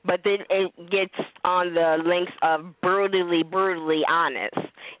chaser, but then it gets on the links of brutally honest.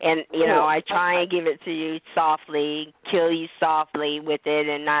 And, I try and give it to you softly, kill you softly with it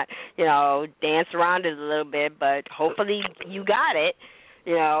and not, dance around it a little bit, but hopefully you got it.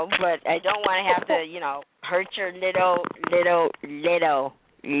 But I don't want to have to, hurt your little feelings.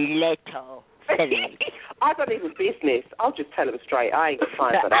 I don't even business. I'll just tell them straight. I ain't got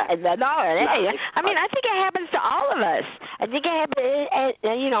time for that. No. I mean, I think it happens to all of us. I think it happens,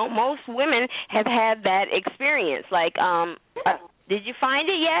 most women have had that experience. Like, did you find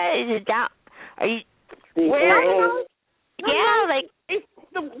it yet? Is it down? Are you? It's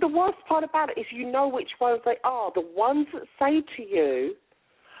the worst part about it is you know which ones they are. The ones that say to you,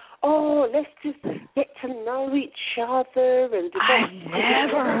 oh, let's just get to know each other. And I've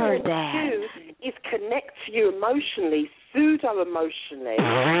never heard that. Is connect to you emotionally, pseudo-emotionally,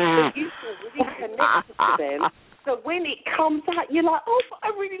 so you can really connect to them. So when it comes out, you're like, oh, but I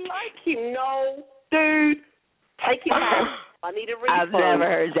really like him. No, dude, take it back. I need a refund. I've never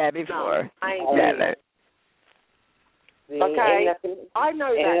heard that before. No, I ain't never. Okay, I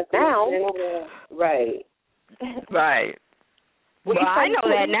know that now. Right. Well, I know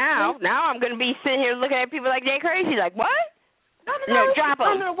that now. Now I'm going to be sitting here looking at people like they're crazy. Like, what? No, drop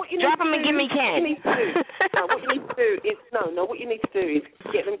them. No, drop them and give me 10. What you need to do is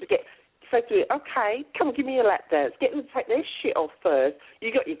get them to say to it, okay, come on, give me a lap dance. Get them to take their shit off first.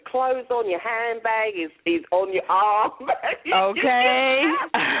 You got your clothes on, your handbag is on your arm. Okay.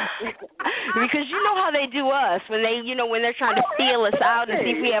 Because you know how they do us when when they're trying to feel us out and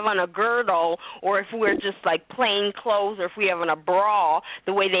see if we have on a girdle or if we're just like plain clothes or if we have on a bra,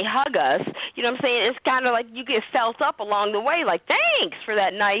 the way they hug us. You know what I'm saying? It's kind of like you get felt up along the way, like, thanks for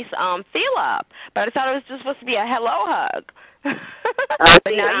that nice feel up. But I thought it was just supposed to be a hello hug.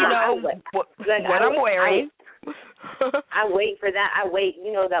 But now you know what I'm wearing. I wait for that. I wait,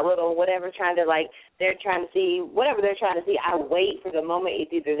 that little whatever they're trying to see, whatever they're trying to see, I wait for the moment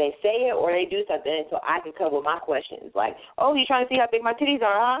it's either they say it or they do something so I can come with my questions. Like, oh, you trying to see how big my titties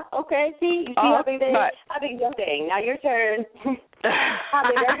are, huh? Okay, see? You see how big they are? How big is your thing? Now your turn. How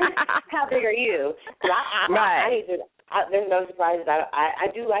big are you? I need to, there's no surprises. I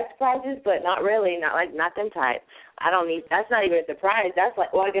do like surprises, but not really, not them type. That's not even a surprise. That's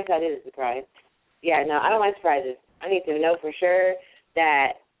like, well, I guess that is a surprise. Yeah, no, I don't like surprises. I need to know for sure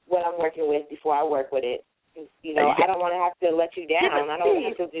that what I'm working with before I work with it. I don't want to have to let you down. I don't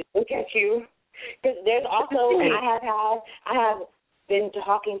want to just look at you. Because there's also, I have been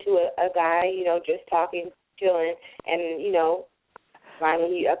talking to a guy, just talking, chilling, and,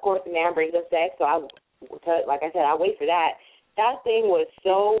 finally, of course, the man brings up sex, so like I said, I wait for that. That thing was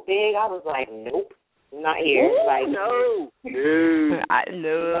so big, I was like, nope. Not here. Like no,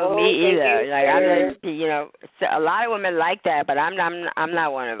 me either. Like I'm, a lot of women like that, but I'm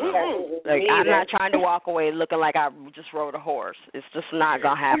not one of them. Like I'm not trying to walk away looking like I just rode a horse. It's just not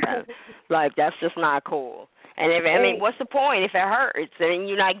gonna happen. Like that's just not cool. And what's the point if it hurts? Then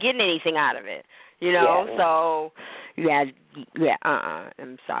you're not getting anything out of it. So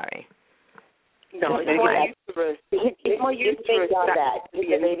I'm sorry. No, it's my uterus. It's my uterus. That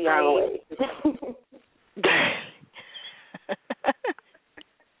be a baby on the way.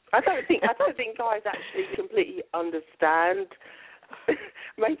 I don't think guys actually completely understand.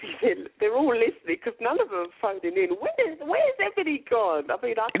 Maybe they're all listening because none of them are phoning in. Where's Ebony gone? I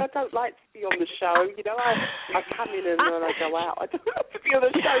mean, I don't like to be on the show. I come in and then I go out. I don't like to be on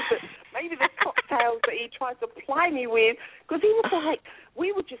the show, but maybe the cocktails that he tried to ply me with, because he was like,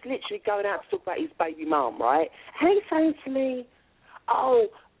 we were just literally going out to talk about his baby mum, right? And he's saying to me,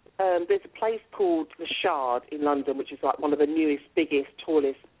 there's a place called The Shard in London, which is like one of the newest, biggest,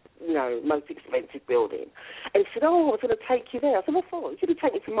 tallest, most expensive building. And he said, I was going to take you there. I said, what for? You're going to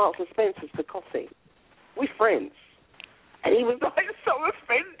take me to Marks and Spencer's for coffee. We're friends. And he was like so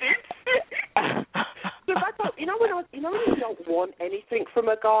offended. Because I thought, when you don't want anything from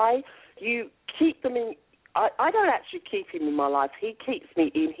a guy, you keep them in. I don't actually keep him in my life. He keeps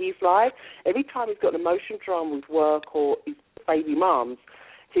me in his life. Every time he's got an emotional drama with work or his baby mums,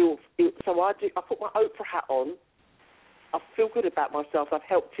 so I put my Oprah hat on. I feel good about myself. I've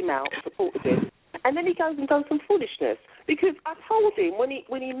helped him out, supported him. And then he goes and does some foolishness. Because I told him when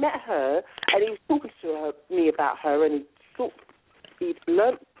he met her and he was talking to me about her and he'd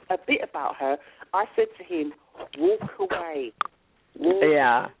learned a bit about her, I said to him, walk away.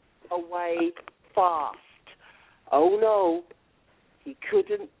 Walk away fast. Oh, no. He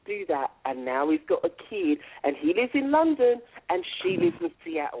couldn't do that, and now he's got a kid, and he lives in London, and she lives in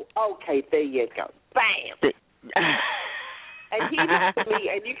Seattle. Okay, there you go. Bam! And he looked at me,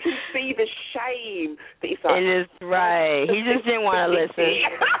 and you can see the shame that he's like. It is right. He just didn't want to listen.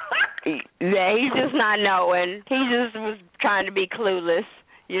 He's just not knowing. He just was trying to be clueless.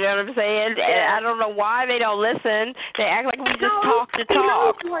 You know what I'm saying? And I don't know why they don't listen. They act like we just talk to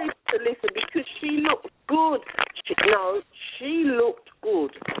talk. He knows to listen because she looked good. She looked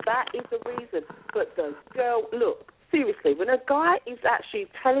good. That is the reason. But the girl, look, seriously, when a guy is actually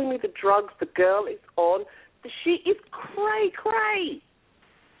telling me the drugs the girl is on, she is cray.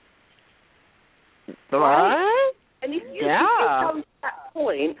 What? And if you come to that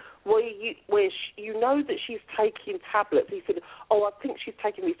point where you know that she's taking tablets, he said, I think she's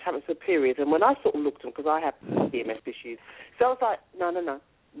taking these tablets for periods. And when I sort of looked at them, because I have PMS issues, so I was like, no.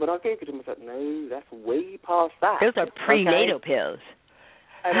 When I Googled them, I was like, no, that's way past that. Those are prenatal pills.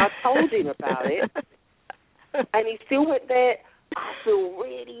 And I told him about it, and he still went there.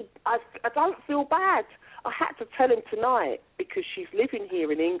 I don't feel bad. I had to tell him tonight because she's living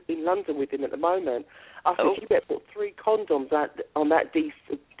here in London with him at the moment. I think you better put 3 condoms on that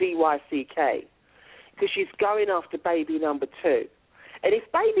DYCK because she's going after baby number 2. And if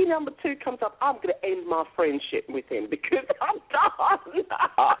baby number 2 comes up, I'm going to end my friendship with him because I'm done.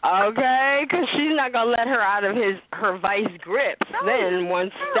 Okay, because she's not going to let her out of her vice grips.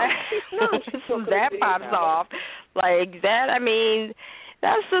 Once that pops off, like that, I mean,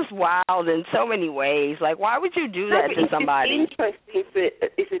 That's just wild in so many ways. Like, why would you do that to somebody?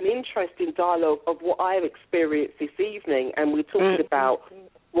 It's an interesting dialogue of what I've experienced this evening, and we're talking about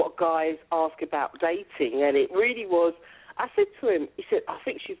what guys ask about dating, and it really was. I said to him, he said, I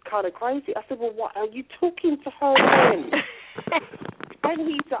think she's kind of crazy. I said, well, what are you talking to her then? And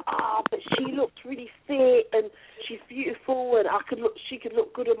he said, but she looks really fit and she's beautiful, and she could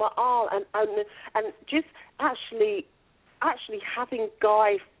look good on my arm, and just actually having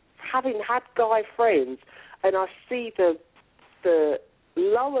had guy friends, and I see the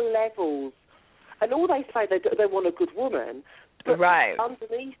lower levels, and all they say they want a good woman, but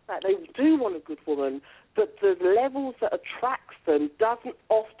underneath that they do want a good woman, but the levels that attracts them doesn't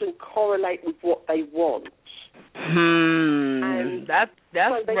often correlate with what they want. And that's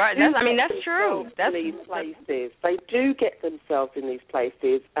right. That's true. That's these places. They do get themselves in these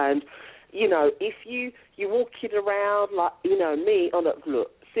places, and if you're walking around like me on a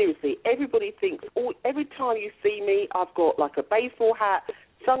look. Seriously, everybody thinks every time you see me, I've got like a baseball hat,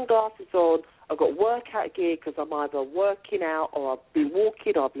 sunglasses on. I've got workout gear because I'm either working out or I've been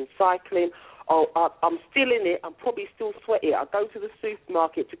walking or I've been cycling. Or I'm still in it. I'm probably still sweaty. I go to the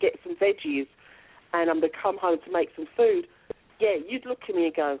supermarket to get some veggies, and I'm going to come home to make some food. Yeah, you'd look at me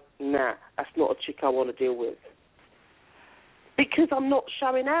and go, nah, that's not a chick I want to deal with. Because I'm not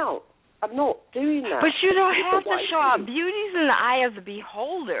showing out. I'm not doing that. But you don't have to show out. Beauty's in the eye of the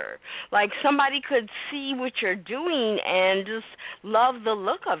beholder. Like, somebody could see what you're doing and just love the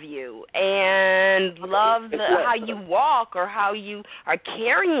look of you and love how you walk or how you are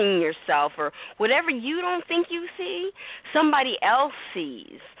carrying yourself or whatever you don't think you see, somebody else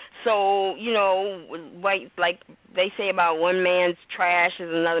sees. So, like they say about one man's trash is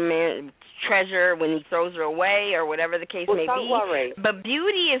another man's treasure when he throws her away or whatever the case may don't be. Worry. But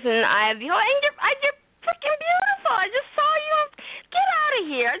beauty is in the eye of the beholder. And you're freaking beautiful. I just saw you. Get out of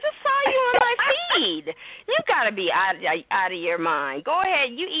here. I just saw you on my feed. You got to be out of your mind. Go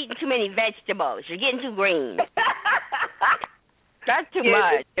ahead. You eating too many vegetables. You're getting too green. That's too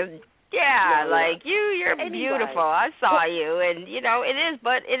much. Yeah, you're beautiful. I saw you, and it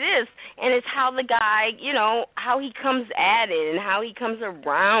is, and it's how the guy, how he comes at it and how he comes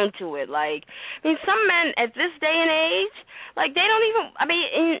around to it. Like, some men at this day and age, they don't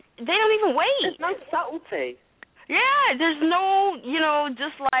even wait. There's no subtlety. Yeah, there's no,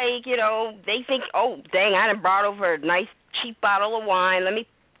 they think, oh, dang, I done brought over a nice cheap bottle of wine. Let me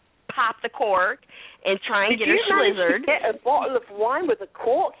pop the cork and try and get a slizzard. Get a bottle of wine with a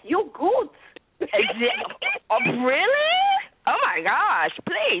cork? You're good. Oh, really? Oh my gosh!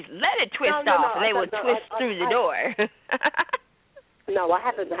 Please let it twist off, and they will twist through the door. No, I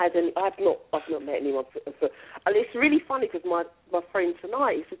haven't had any. I've not met anyone. And it's really funny because my friend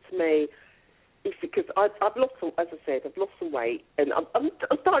tonight, he said to me, because I've lost some, as I said, I've lost some weight, and I'm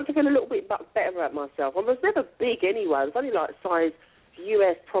starting to feel a little bit better about myself. I was never big anyway. I was only like size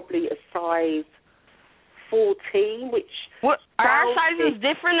US, probably a size 14, which... What, are our sizes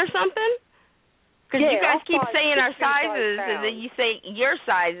different or something? Because you guys keep saying our sizes, and then you say your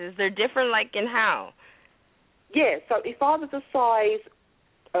sizes. They're different, in how? Yeah, so if I was a size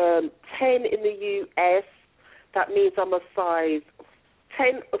 10 in the US, that means I'm a size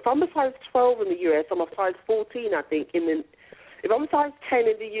 10. If I'm a size 12 in the US, I'm a size 14, I think. If I'm a size 10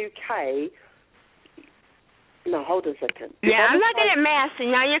 in the UK... No, hold on a second. Yeah, I'm not good at math, so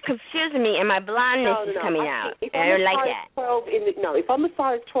now you're confusing me, and my blindness is coming out. I don't like that. If I'm a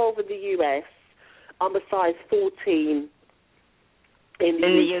size 12 in the US, I'm a size 14 in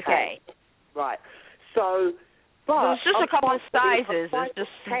the UK. Right. So, but... it's just a couple of sizes. It's just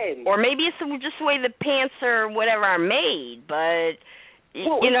 10. Or maybe it's just the way the pants or whatever are made, but... you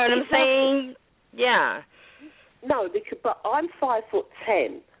know what I'm saying? Yeah. No, but I'm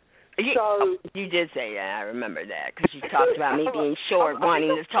 5'10". You did say that. I remember that because you talked about me being short,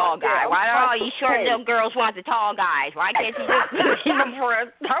 wanting this tall guy. Why do all you short little girls want the tall guys? Why can't you just leave them for us?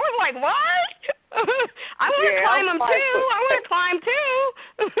 I was like, what? I want to climb them too. I want to climb too.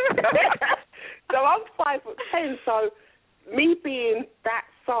 So I'm 5'10". So me being that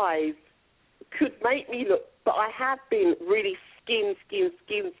size could make me look, but I have been really skinny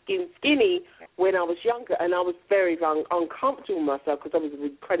when I was younger, and I was very uncomfortable with myself because I was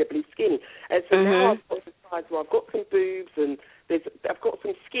incredibly skinny. And so now I've got the size where I've got some boobs and I've got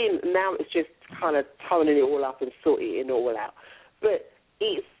some skin, and now it's just kind of toning it all up and sorting it all out. But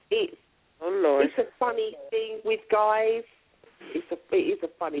it's a funny thing with guys. It is a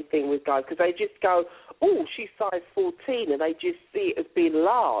funny thing with guys because they just go, oh, she's size 14, and they just see it as being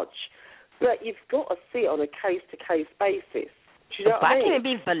large. But you've got to see it on a case-to-case basis. Do you know what I mean? Why can't it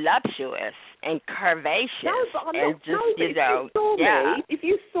be voluptuous? and curvaceous. No, but I'm and not. Just, no, but you know, if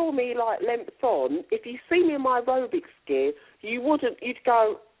you saw me like length on, if you see me in my aerobics gear, you wouldn't. You'd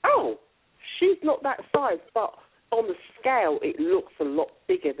go, oh, she's not that size. But on the scale, it looks a lot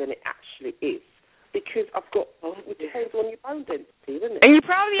bigger than it actually is. Because I've got, it depends on your bone density, doesn't it? And you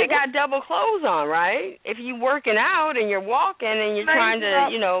probably got double clothes on, right? If you're working out and you're walking and you're trying to,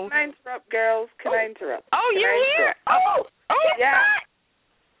 you know. Can I interrupt, girls? Can I interrupt? Oh, you're here? Oh, yeah. back.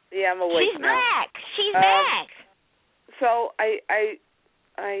 Yeah, I'm awake She's now. She's back. So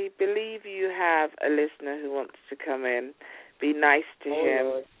I believe you have a listener who wants to come in. Be nice to him.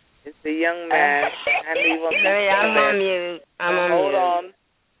 Lord. It's the young man, and he wants to I'm on mute. Hold on.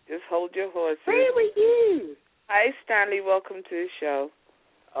 Just hold your horses. Where were you? Hi, Stanley. Welcome to the show.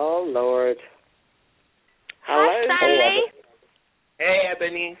 Oh, Lord. Hello. Hi, Stanley. Hey,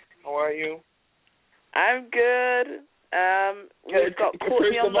 Ebony. How are you? I'm good. We've got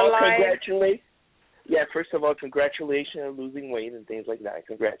Courtney on the line. First of all, congratulations on losing weight and things like that.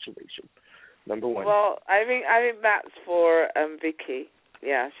 Congratulations. Number one. Well, I think that's for Vicky.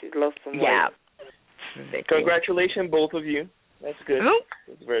 Yeah, she's lost some weight. Yeah. Congratulations, both of you. That's good.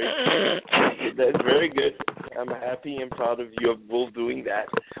 That's very good. I'm happy and proud of you of both doing that.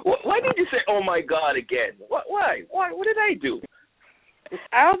 Why did you say, oh, my God, again? Why? What did I do?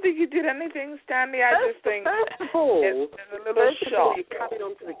 I don't think you did anything, Stanley. I just think First of all, you're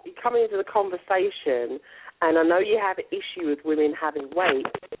coming into the conversation, and I know you have an issue with women having weight,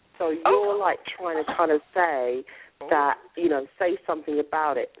 so you're like trying to kind of say that, you know, say something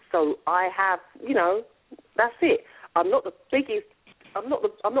about it. So I have, you know, that's it. I'm not the biggest. I'm not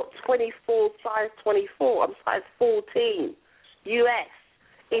 24, size 24. I'm size 14, US.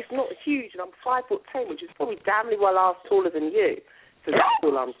 It's not huge, and I'm 5'10", which is probably damn well taller than you. So that's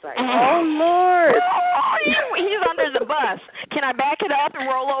all I'm saying. Oh, Lord. He's under the bus. Can I back it up and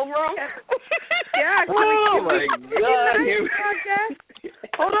roll over him? Yeah. Oh, my God.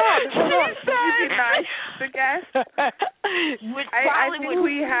 Hold on. You be nice to guest. I think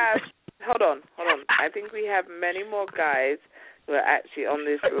we have... Hold on. I think we have many more guys who are actually on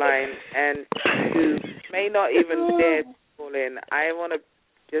this line and who may not even dare to call in. I want to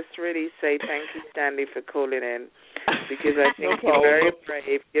just really say thank you, Stanley, for calling in, because I think you're very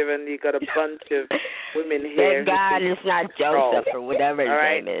brave, given you got a bunch of women here. Thank God it's not Joseph or whatever his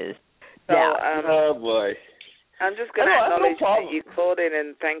name is. So, oh, boy. I'm just going to acknowledge that you called in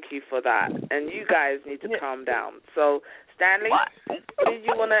and thank you for that. And you guys need to calm down. So, Stanley, what did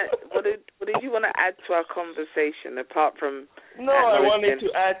you want to add to our conversation apart from? No, I wanted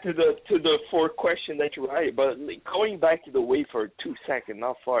to add to the fourth question that you had, but going back to the weight for 2 seconds,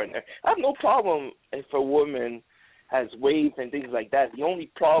 not far in there. I have no problem if a woman has weight and things like that. The only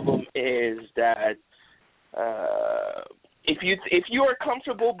problem is that if you are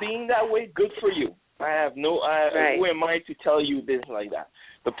comfortable being that way, good for you. Who am I to tell you this like that?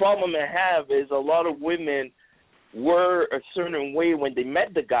 The problem I have is a lot of women were a certain way when they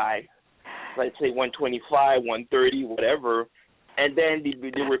met the guy, let's say 125, 130, whatever, and then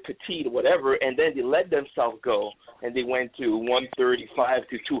they were petite, whatever, and then they let themselves go, and they went to 135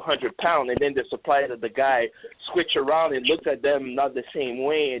 to 200 pounds, and then they're surprised that the guy switched around and looks at them not the same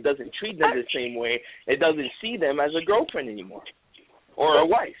way, it doesn't treat them the same way, it doesn't see them as a girlfriend anymore, or a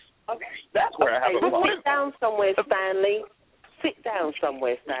wife. Okay. That's where I have a problem. Sit down somewhere,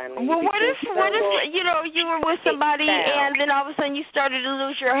 Stanley. Well, what if you know you were with somebody and then all of a sudden you started to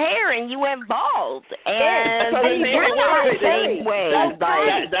lose your hair and you went bald and you're not the same way.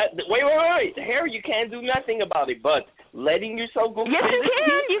 Wait. Hair, you can't do nothing about it, but letting yourself go. Yes, you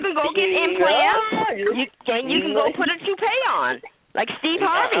can. You can go get implants. You can go put a toupee on, like Steve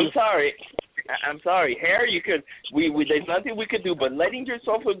Harvey. I'm sorry. Hair, you could. There's nothing we could do, but letting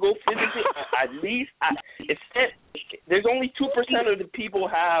yourself go physically, at least, there's only 2% of the people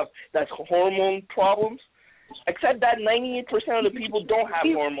have that's hormone problems. Except that 98% of the people don't have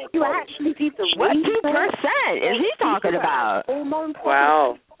hormone problems. You actually did the what 2% is he talking about? Hormone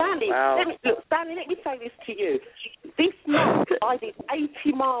problems. Wow. Stanley, let me say this to you. This month, I did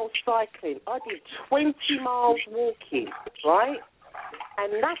 80 miles cycling. I did 20 miles walking, right?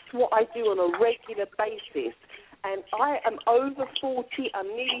 And that's what I do on a regular basis. And I am over 40, I'm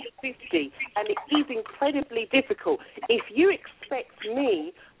nearly 50, and it is incredibly difficult. If you expect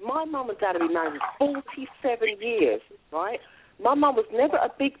me, my mum and dad have been married 47 years, right? My mum was never a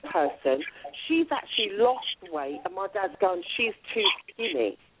big person. She's actually lost weight, and my dad's going, she's too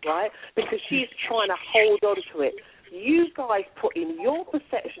skinny, right? Because she's trying to hold on to it. You guys put in your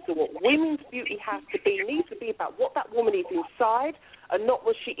perceptions of what women's beauty has to be, needs to be about what that woman is inside and not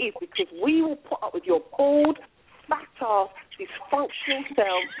what she is, because we will put up with your bald, fat-ass, dysfunctional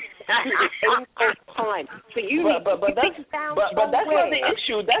self to the that's not the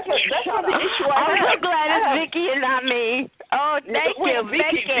issue. That's not the issue. I'm so glad it's Vicky and not me. Oh, thank you,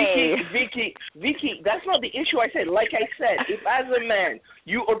 Vicky. That's not the issue. I said, like I said, if as a man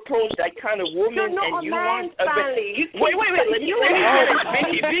you approach that kind of woman and you want a wait. Let me finish,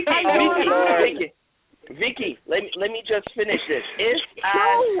 Vicky. Let me just finish this.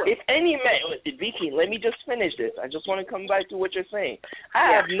 If any man, Vicky, let me just finish this. I just want to come back to what you're saying.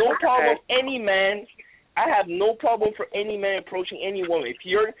 I have no problem for any man approaching any woman. If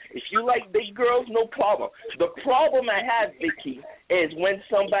you like big girls, no problem. The problem I have, Vicky, is when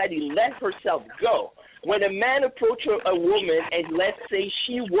somebody let herself go. When a man approaches a woman and let's say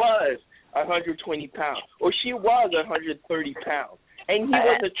she was 120 pounds or she was 130 pounds and he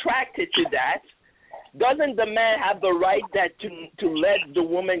was attracted to that, doesn't the man have the right to let the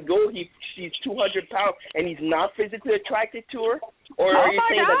woman go? She's 200 pounds and he's not physically attracted to her? Or are you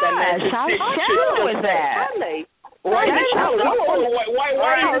saying that man should shallow is that? Why is it shallow? Why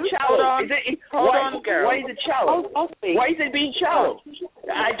is it shallow? Why is it shallow? Why is it being shallow?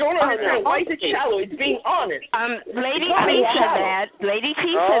 I don't understand. Why is it shallow? It's being honest. Lady T said that. Lady T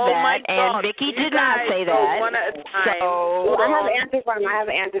said that, and Vicky did not say that. One at a time. So I have an answer for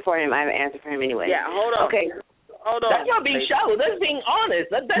him. I have an answer for him anyway. Yeah, hold on. Okay. Hold on. That's not being shallow. That's being honest.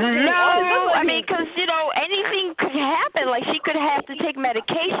 That's being honest. honest. I mean, because, anything could happen. Like, she could have to take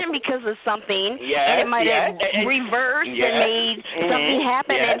medication because of something, and it might have reversed and made something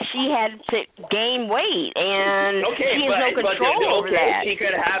happen, and she had to gain weight, and she has no control over that. She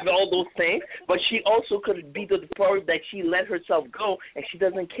could have all those things, but she also could be to the point that she let herself go, and she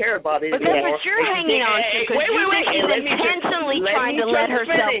doesn't care about it anymore. But that's what you're hanging on to, because you think she's intentionally trying to let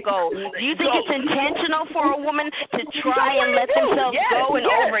herself go. Do you think it's intentional for a woman to try and let themselves go and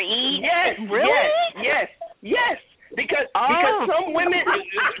overeat? Yes. Really? Yes. Because some women,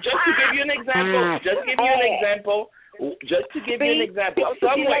 just to give you an example,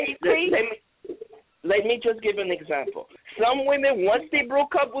 let me just give an example. Some women, once they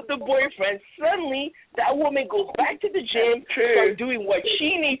broke up with the boyfriend, suddenly that woman goes back to the gym, starts doing what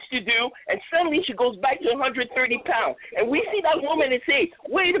she needs to do, and suddenly she goes back to 130 pounds. And we see that woman and say,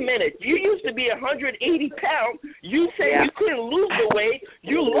 wait a minute, you used to be 180 pounds. You said you couldn't lose the weight.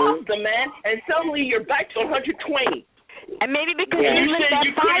 You lost the man, and suddenly you're back to 120. And maybe because you lit that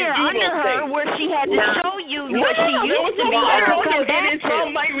fire under her where she had to show you what she used to be and to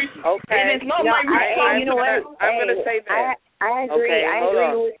come back to. It is not my responsibility. You know what? I'm going to say that. I agree. Okay, I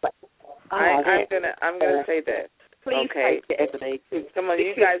agree with I'm gonna say that. Please okay. Come on,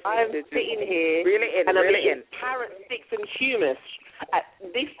 you guys. I'm sitting here and I'm eating carrot sticks and hummus at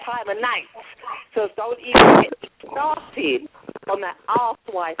this time of night. So don't even get me started on that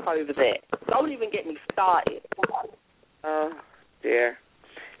arsewife over there. Don't even get me started. Oh dear.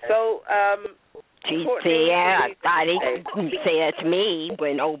 So She said, I didn't say that to me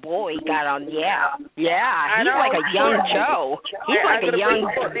when old boy got on. Yeah, he's like a young Joe. He's like a young.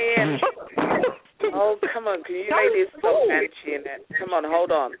 Oh, come on, can you ladies stop answering that? Come on,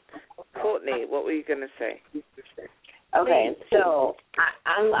 hold on. Courtney, what were you going to say? Okay, so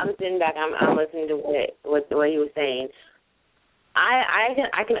I'm sitting back. I'm listening to what he was saying.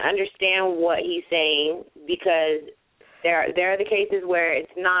 I can understand what he's saying because there are the cases where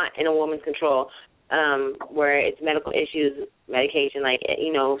it's not in a woman's control, where it's medical issues, medication, like,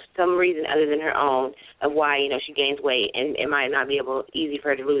 some reason other than her own of why, she gains weight, and it might not be easy for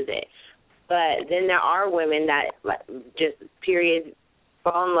her to lose it. But then there are women that just, period,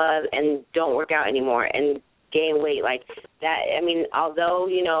 fall in love and don't work out anymore and gain weight like that. I mean, although,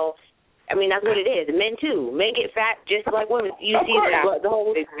 that's what it is. Men, too. Men get fat just like women. You see the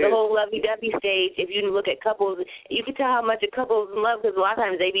whole lovey-dovey stage. If you look at couples, you can tell how much a couple's in love because a lot of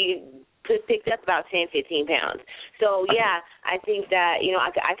times they be picked up about 10, 15 pounds. So, yeah, I think that,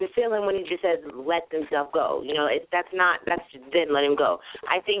 I could feel him when he just says let themselves go. That's then let him go.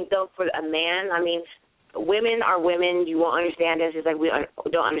 I think, though, for a man, women are women. You won't understand us just like we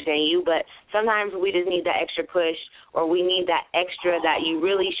don't understand you, but sometimes we just need that extra push or we need that extra that you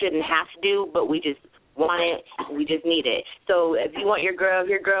really shouldn't have to do, but we just want it. We just need it. So if you want if your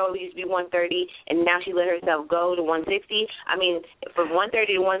girl used to be 130 and now she let herself go to 160, from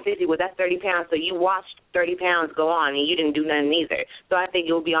 130 to 160, that's 30 pounds. So you watched 30 pounds go on and you didn't do nothing either. So I think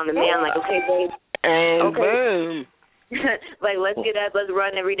it will be on the man like, okay, babe. And boom. Like, let's get up, let's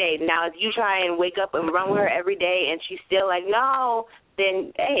run every day. Now, if you try and wake up and run with her every day and she's still like, no,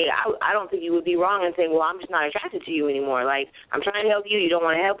 then, hey, I don't think you would be wrong in saying, well, I'm just not attracted to you anymore. Like, I'm trying to help you. You don't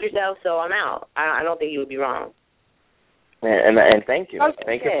want to help yourself, so I'm out. I don't think you would be wrong. And thank you.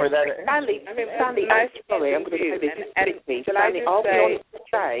 Thank you for that. Stanley, sorry, I'm going to say this. Stanley, I'll be honest to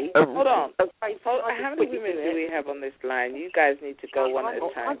say. Hold on. How many women do we have on this line? You guys need to go one at a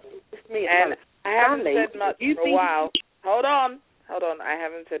time. And I haven't said much for a while. Hold on. I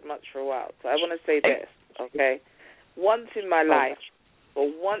haven't said much for a while. So I want to say this, okay? Once in my life,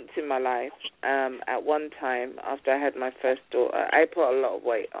 at one time, after I had my first daughter, I put a lot of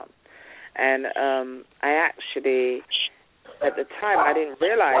weight on. And I actually, at the time, I didn't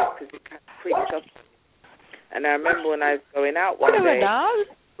realize because it kind of creeped up. And I remember when I was going out one day.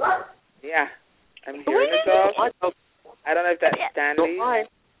 Yeah. I'm hearing a dog. I don't know if that's Stanley.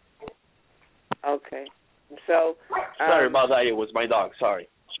 Okay. So. Sorry about that. It was my dog. Sorry.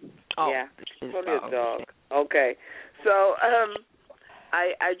 Yeah. Probably a dog. Okay. So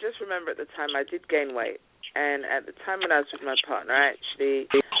I just remember at the time I did gain weight. And at the time when I was with my partner, we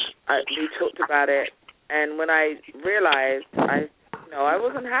talked about it. And when I realized, I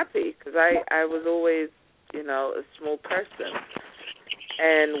wasn't happy because I was always, a small person.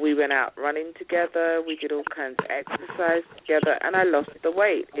 And we went out running together. We did all kinds of exercise together, and I lost the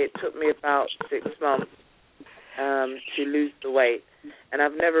weight. It took me about 6 months to lose the weight, and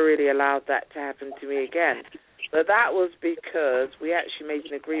I've never really allowed that to happen to me again. But that was because we actually made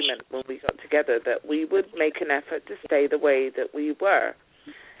an agreement when we got together that we would make an effort to stay the way that we were.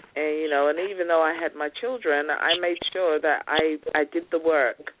 And, and even though I had my children, I made sure that I did the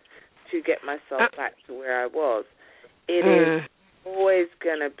work to get myself back to where I was. It is always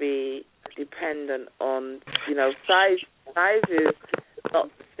going to be dependent on, size. Size is not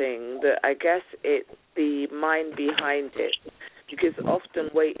the thing. I guess it's the mind behind it, because often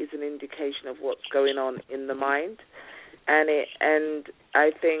weight is an indication of what's going on in the mind. And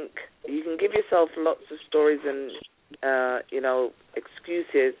I think you can give yourself lots of stories and,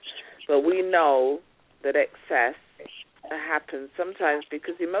 excuses, but we know that excess happens sometimes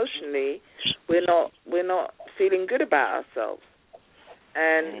because emotionally we're not feeling good about ourselves.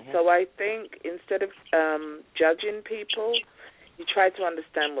 And so I think instead of judging people, you try to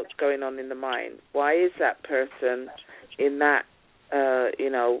understand what's going on in the mind. Why is that person in that,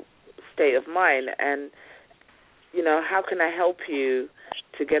 state of mind? And, how can I help you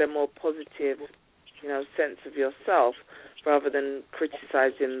to get a more positive, sense of yourself rather than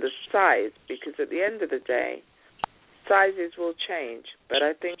criticizing the size? Because at the end of the day, sizes will change. But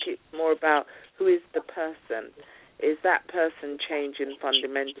I think it's more about who is the person. Is that person changing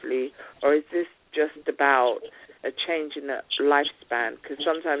fundamentally, or is this just about a change in the lifespan? Because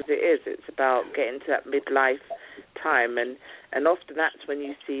sometimes it is. It's about getting to that midlife time, and often that's when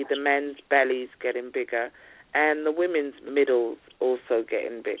you see the men's bellies getting bigger and the women's middles also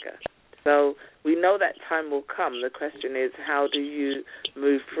getting bigger. So we know that time will come. The question is, how do you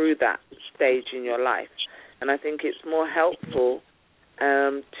move through that stage in your life? And I think it's more helpful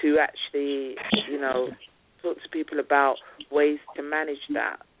to actually, talk to people about ways to manage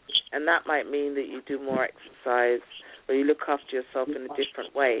that. And that might mean that you do more exercise or you look after yourself in a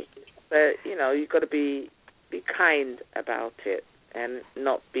different way. But, you've got to be kind about it and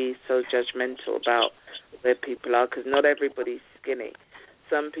not be so judgmental about where people are, because not everybody's skinny.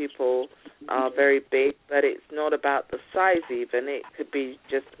 Some people are very big, but it's not about the size even. It could be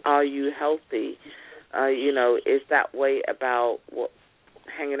just, are you healthy? Is that weight about what's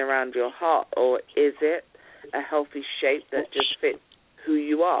hanging around your heart, or is it a healthy shape that just fits who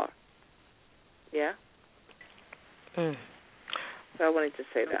you are? Yeah? So I wanted to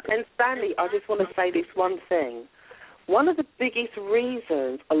say that. And Stanley, I just want to say this one thing. One of the biggest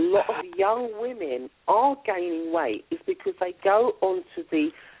reasons a lot of young women are gaining weight is because they go onto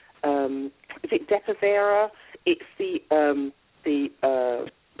the, is it Depo-Provera? It's the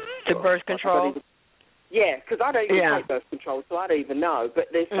birth control. Yeah, because I don't even take birth control, so I don't even know.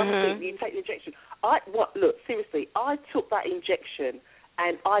 But there's something, you take the injection. Look, seriously, I took that injection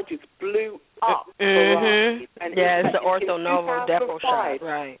and I just blew up. And it's the Ortho Novo Depo shot,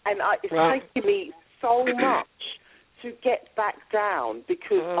 right? And it's taken me so much to get back down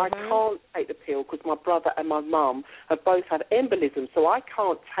because I can't take the pill because my brother and my mum have both had embolism, so I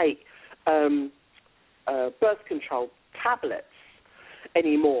can't take birth control tablets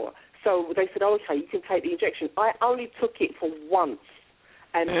anymore. So they said, okay, you can take the injection. I only took it for once,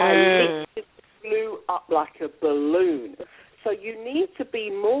 and I literally flew up like a balloon. So you need to be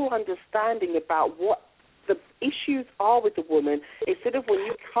more understanding about what the issues are with the woman, instead of when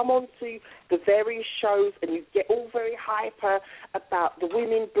you come onto the various shows and you get all very hyper about the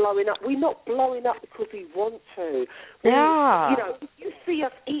women blowing up. We're not blowing up because we want to. You see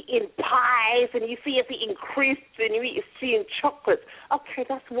us eating pies and you see us eating crisps and you see us eating chocolates. okay,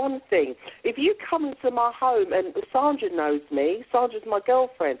 that's one thing. If you come into my home, and Sandra knows me, Sandra's my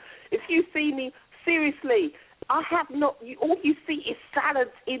girlfriend, if you see me, seriously, I have not, all you see is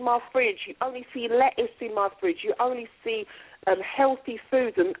salads in my fridge. You only see lettuce in my fridge. You only see healthy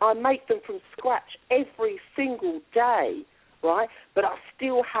foods, and I make them from scratch every single day, right? But I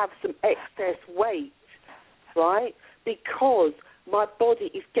still have some excess weight, right? Because my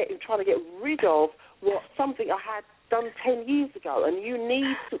body is trying to get rid of something I had done 10 years ago, and you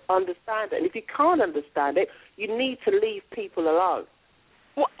need to understand it. And if you can't understand it, you need to leave people alone.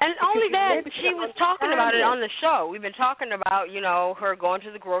 Well, and only that, she was talking about it on the show. We've been talking about, her going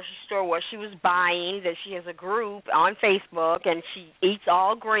to the grocery store, what she was buying, that she has a group on Facebook, and she eats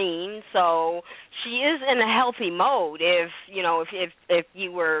all green, so she is in a healthy mode. If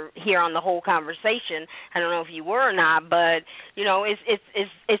you were here on the whole conversation, I don't know if you were or not, but,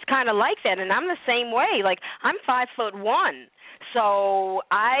 it's kind of like that, and I'm the same way. Like, I'm 5'1". So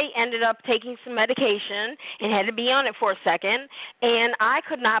I ended up taking some medication and had to be on it for a second, and I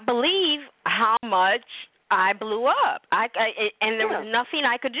could not believe how much I blew up. And there was nothing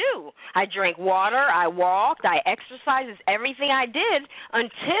I could do. I drank water, I walked, I exercised, everything I did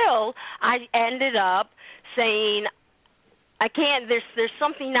until I ended up saying, I can't, there's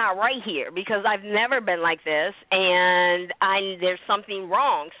something not right here because I've never been like this, and there's something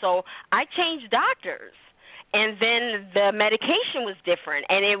wrong. So I changed doctors. And then the medication was different,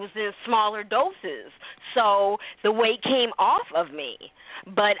 and it was in smaller doses. So the weight came off of me.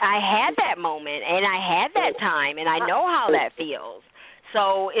 But I had that moment, and I had that time, and I know how that feels.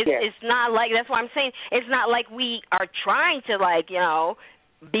 So it's not like, that's why I'm saying, it's not like we are trying to,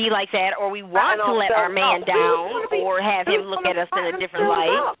 be like that, or we want to let our man down or have him look at us in a different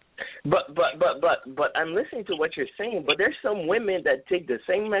light. But I'm listening to what you're saying, but there's some women that take the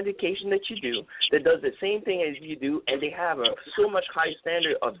same medication that you do, that does the same thing as you do, and they have so much high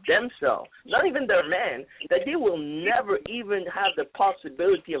standard of themselves, not even their man, that they will never even have the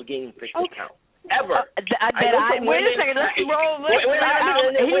possibility of gaining 50 pounds. Ever. Wait a second. Let's roll.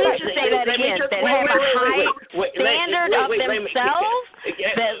 He needs to say that again. That have a high standard of themselves.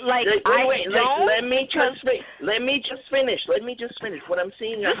 Let me just finish. What I'm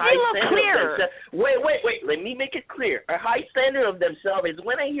saying, a high standard of themselves. Wait. Let me make it clear. A high standard of themselves is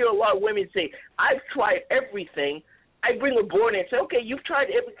when I hear a lot of women say, "I've tried everything." I bring a board and say, "Okay, you've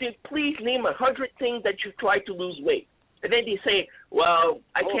tried everything. Please name 100 things that you've tried to lose weight." And then they say, "Well,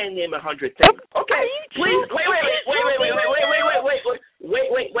 I can't name 100 things." Okay, please,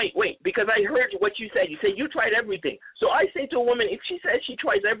 wait, because I heard what you said. You said you tried everything. So I say to a woman, if she says she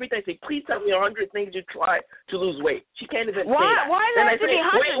tries everything, I say, "Please tell me 100 things you tried to lose weight." She can't even say that. Why does it have to be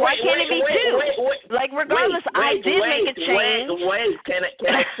 100? Why can't it be 2? Regardless, I did make a change. Wait, can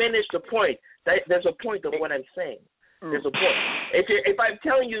I finish the point? There's a point of what I'm saying. There's a point. If I'm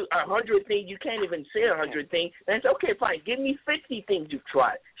telling you 100 things, you can't even say 100 things, then it's okay, fine. Give me 50 things you've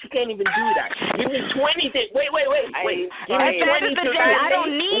tried. She can't even do that. Give me 20 things. Wait. Give me 20 things. I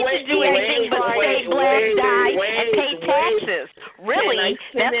don't need to do anything but stay black, die, and pay taxes. Really,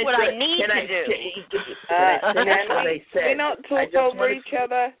 that's what I need to do. Can I finish what I said? We not talk over each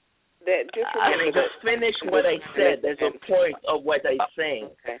other. Can I just finish what I said? There's a point of what I'm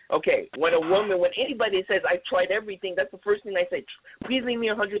saying. Okay. When anybody says, "I've tried everything," that's the first thing I say. Please name me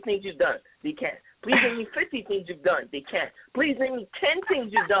 100 things you've done. They can't. Please name me 50 things you've done. They can't. Please name me 10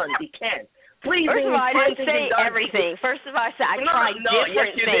 things you've done. They can't. Please First name of all, me I didn't say everything. First of all, I said I tried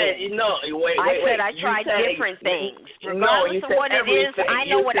different things. Wait. I said I tried different things. Regardless of what it is, I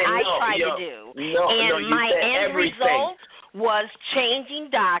know what I tried to do. And my end result was changing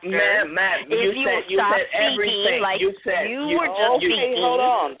doctors. Ma'am, you said everything. You were just speaking.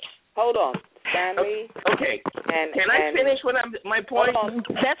 Hold on. Stanley. Okay. Can I finish my point?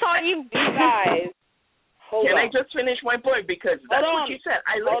 That's all you guys. Can I just finish my point? Because that's what you said.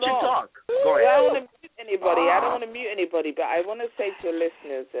 I let you talk. Go ahead. I don't want to mute anybody. But I want to say to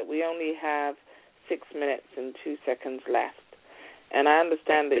listeners that we only have 6 minutes and 2 seconds left. And I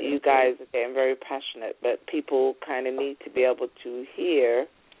understand that you guys are getting very passionate, but people kind of need to be able to hear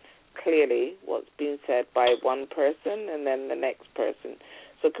clearly what's being said by one person and then the next person.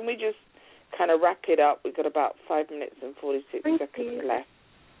 So can we just kind of wrap it up? We've got about 5 minutes and 46 seconds left.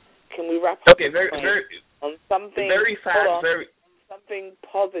 Can we wrap up on something very fast, something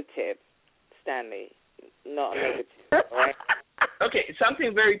positive, Stanley, not negative, right? Okay,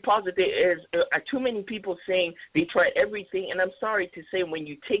 something very positive is too many people saying they tried everything, and I'm sorry to say when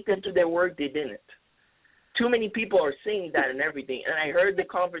you take them to their word, they didn't. Too many people are saying that and everything, and I heard the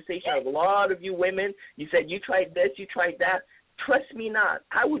conversation of a lot of you women. You said you tried this, you tried that. Trust me not.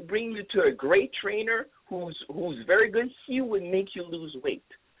 I would bring you to a great trainer who's very good, he would make you lose weight.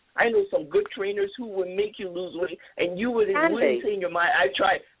 I know some good trainers who would make you lose weight, and you wouldn't say in your mind,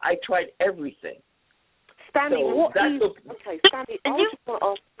 I tried everything. Stanley, so Stanley, you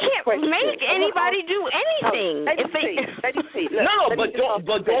can't make anybody do anything. Let me see. But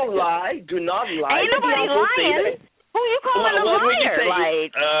don't lie. Do not lie. Ain't nobody lying. Who you calling a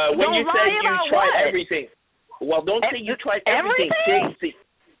liar? When you say you tried everything. Well, don't say you tried everything.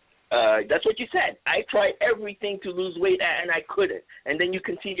 That's what you said. I tried everything to lose weight and I couldn't. And then you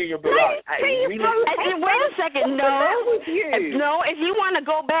continue your barrage. Wait a second. No, if you want to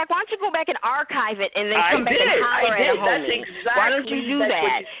go back, why don't you go back and archive it and then come back and holler at a homie? Why don't you do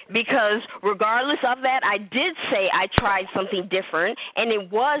that? Because regardless of that, I did say I tried something different, and it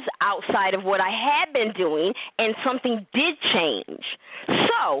was outside of what I had been doing, and something did change.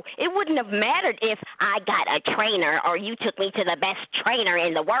 So it wouldn't have mattered if I got a trainer or you took me to the best trainer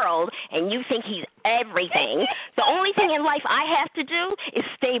in the world and you think he's everything. The only thing in life I have to do is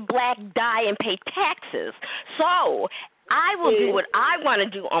stay black, die, and pay taxes. So I will do what I want to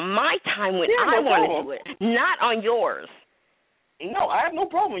do on my time when I want to do it, not on yours. No, I have no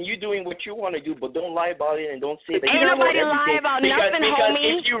problem you doing what you want to do, but don't lie about it and don't say that. Ain't nobody lie about nothing,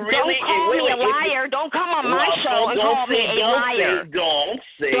 homie. If you really, don't call me a liar. Don't come on my show and call me a liar. Don't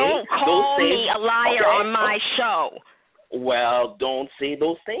call me a liar on my show. Well, don't say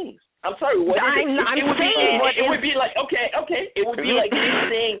those things. I'm sorry. What is it? It would be like, okay. It would be like me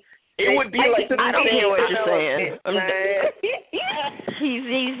saying. It would be like I don't hear what you're saying.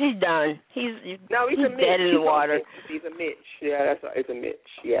 He's done. He's dead in the water. He's a Mitch. Yeah, that's right. It's a Mitch.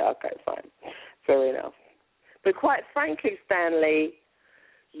 Yeah, okay, fine. Fair enough. But quite frankly, Stanley,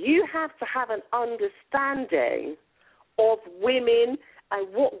 you have to have an understanding of women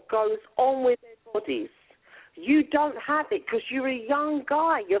and what goes on with their bodies. You don't have it because you're a young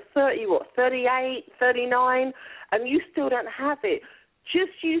guy. You're 38, 39, and you still don't have it.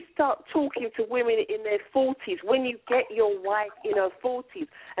 Just you start talking to women in their 40s, when you get your wife in her 40s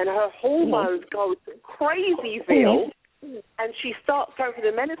and her hormones go crazyville and she starts going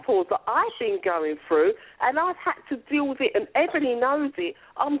through the menopause that I've been going through, and I've had to deal with it, and Ebony knows it,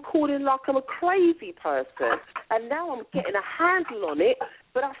 I'm calling like I'm a crazy person. And now I'm getting a handle on it,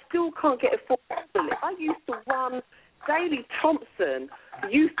 but I still can't get a full handle on it. I used to run Daley Thompson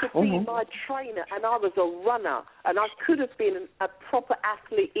used to be my trainer, and I was a runner, and I could have been a proper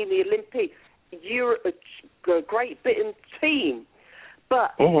athlete in the Olympics, a Great Britain team.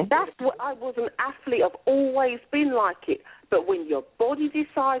 But that's what I was, an athlete. I've always been like it. But when your body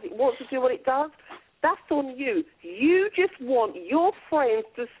decides it wants to do what it does, that's on you. You just want your friends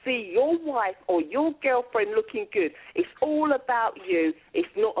to see your wife or your girlfriend looking good. It's all about you. It's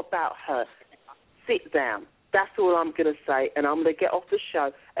not about her. Sit down. That's all I'm going to say, and I'm going to get off the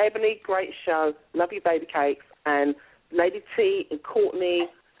show. Ebony, great show. Love you, baby cakes. And Lady T and Courtney,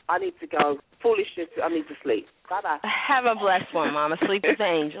 I need to go. Foolishness, I need to sleep. Bye-bye. Have a blessed one, Mama. Sleep with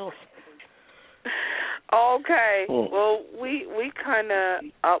angels. Okay. Well, we kind of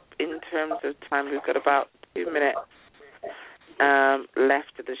up in terms of time. We've got about 2 minutes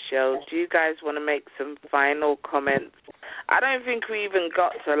left of the show. Do you guys want to make some final comments? I don't think we even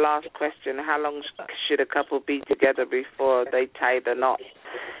got to the last question. How long should a couple be together before they tie the knot?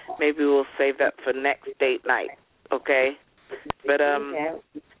 Maybe we'll save that for next date night, okay? But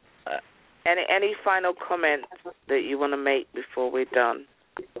any final comments that you want to make before we're done?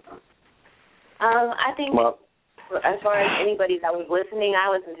 I think as far as anybody that was listening,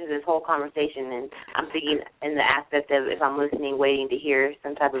 I listened to this whole conversation, and I'm thinking in the aspect of if I'm listening, waiting to hear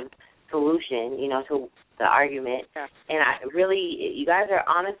some type of solution, to the argument. Yeah. And you guys are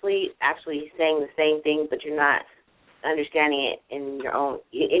honestly actually saying the same thing, but you're not understanding it in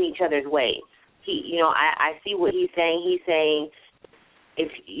each other's way. I see what he's saying. He's saying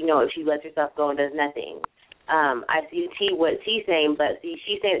if she lets herself go and does nothing. I see what T's saying, but see,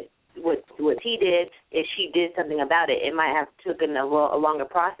 she's saying what T did is she did something about it. It might have taken a longer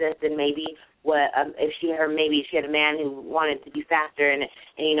process than maybe what if she had a man who wanted to be faster and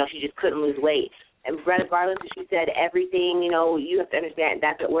she just couldn't lose weight. And regardless if she said everything, you have to understand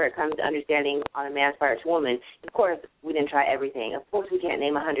that's where it comes to understanding on a man's part to woman. Of course, we didn't try everything. Of course, we can't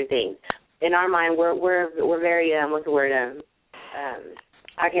name 100 things. In our mind, we're very what's the word?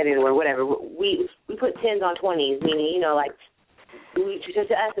 I can't think of the word. Whatever. We put 10s on 20s, meaning to us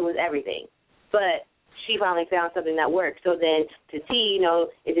it was everything. But she finally found something that worked. So then to T,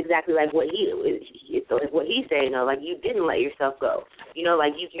 it's exactly like what he's saying. Like you didn't let yourself go.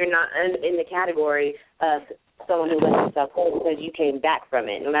 Like you're not in the category of someone who lets himself go because you came back from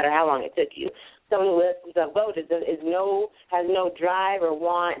it, no matter how long it took you. Someone who lets himself go has no drive or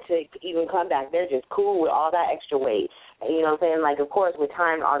want to even come back. They're just cool with all that extra weight. You know what I'm saying? Like, of course, with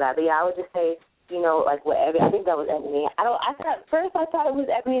time and all that. But, yeah, I would just say, you know, like what Ebony, I think that was Ebony. I thought it was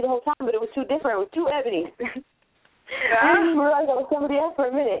Ebony the whole time, but it was two different. It was two Ebonys. I didn't even realize that was somebody else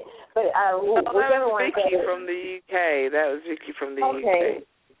for a minute. But that was Vicky from the UK. That was Vicky from the UK.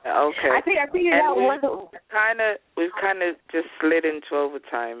 Okay. I figured out one. We've kind of just slid into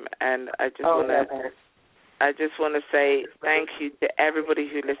overtime, and I just want to say thank you to everybody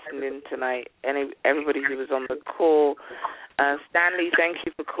who listened in tonight, and everybody who was on the call. Stanley, thank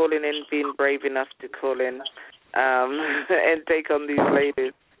you for calling in, being brave enough to call in and take on these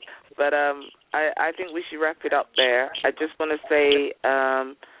ladies. But I think we should wrap it up there. I just want to say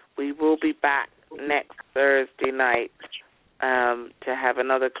we will be back next Thursday night to have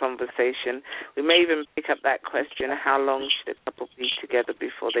another conversation. We may even pick up that question, how long should a couple be together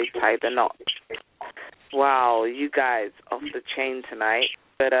before they tie the knot? Wow, you guys off the chain tonight.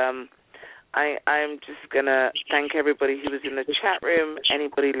 But I'm just going to thank everybody who was in the chat room,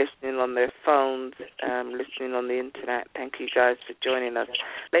 anybody listening on their phones, listening on the Internet. Thank you guys for joining us.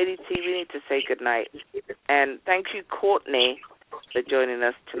 Lady T, we need to say goodnight. And thank you, Courtney, for joining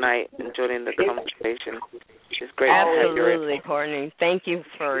us tonight and joining the conversation. It's great. Absolutely, Courtney. Thank you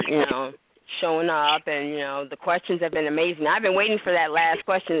for, showing up, and, the questions have been amazing. I've been waiting for that last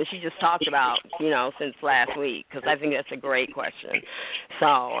question that she just talked about, since last week, because I think that's a great question. So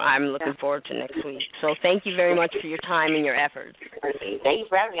I'm looking forward to next week. So thank you very much for your time and your efforts. Thank you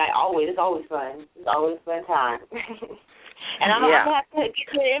for having me. It's always fun. It's always a fun time. And I'm going to have to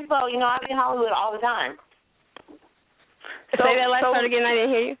get your info. I'm in Hollywood all the time. Say that last part again. I didn't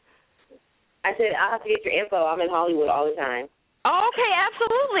hear you. I said I'll have to get your info. I'm in Hollywood all the time. Oh, okay,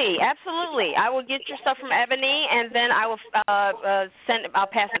 absolutely. I will get your stuff from Ebony, and then I will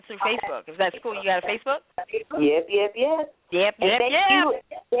I'll pass it through Facebook. If that's cool, you got a Facebook? Yep.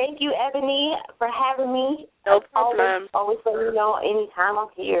 Thank you, Ebony, for having me. No problem. Always let me know anytime I'm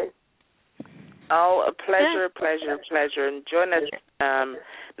here. Oh, a pleasure. And join us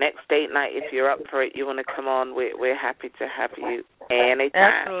next date night if you're up for it. You want to come on? We're happy to have you anytime.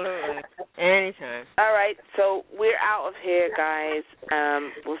 Absolutely, anytime. All right, so we're out of here, guys.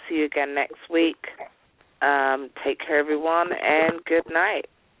 We'll see you again next week. Take care, everyone, and good night.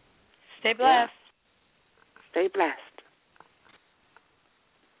 Stay blessed. Stay blessed.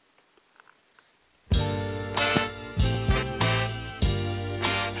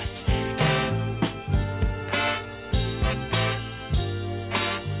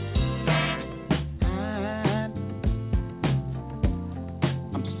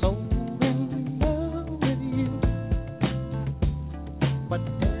 But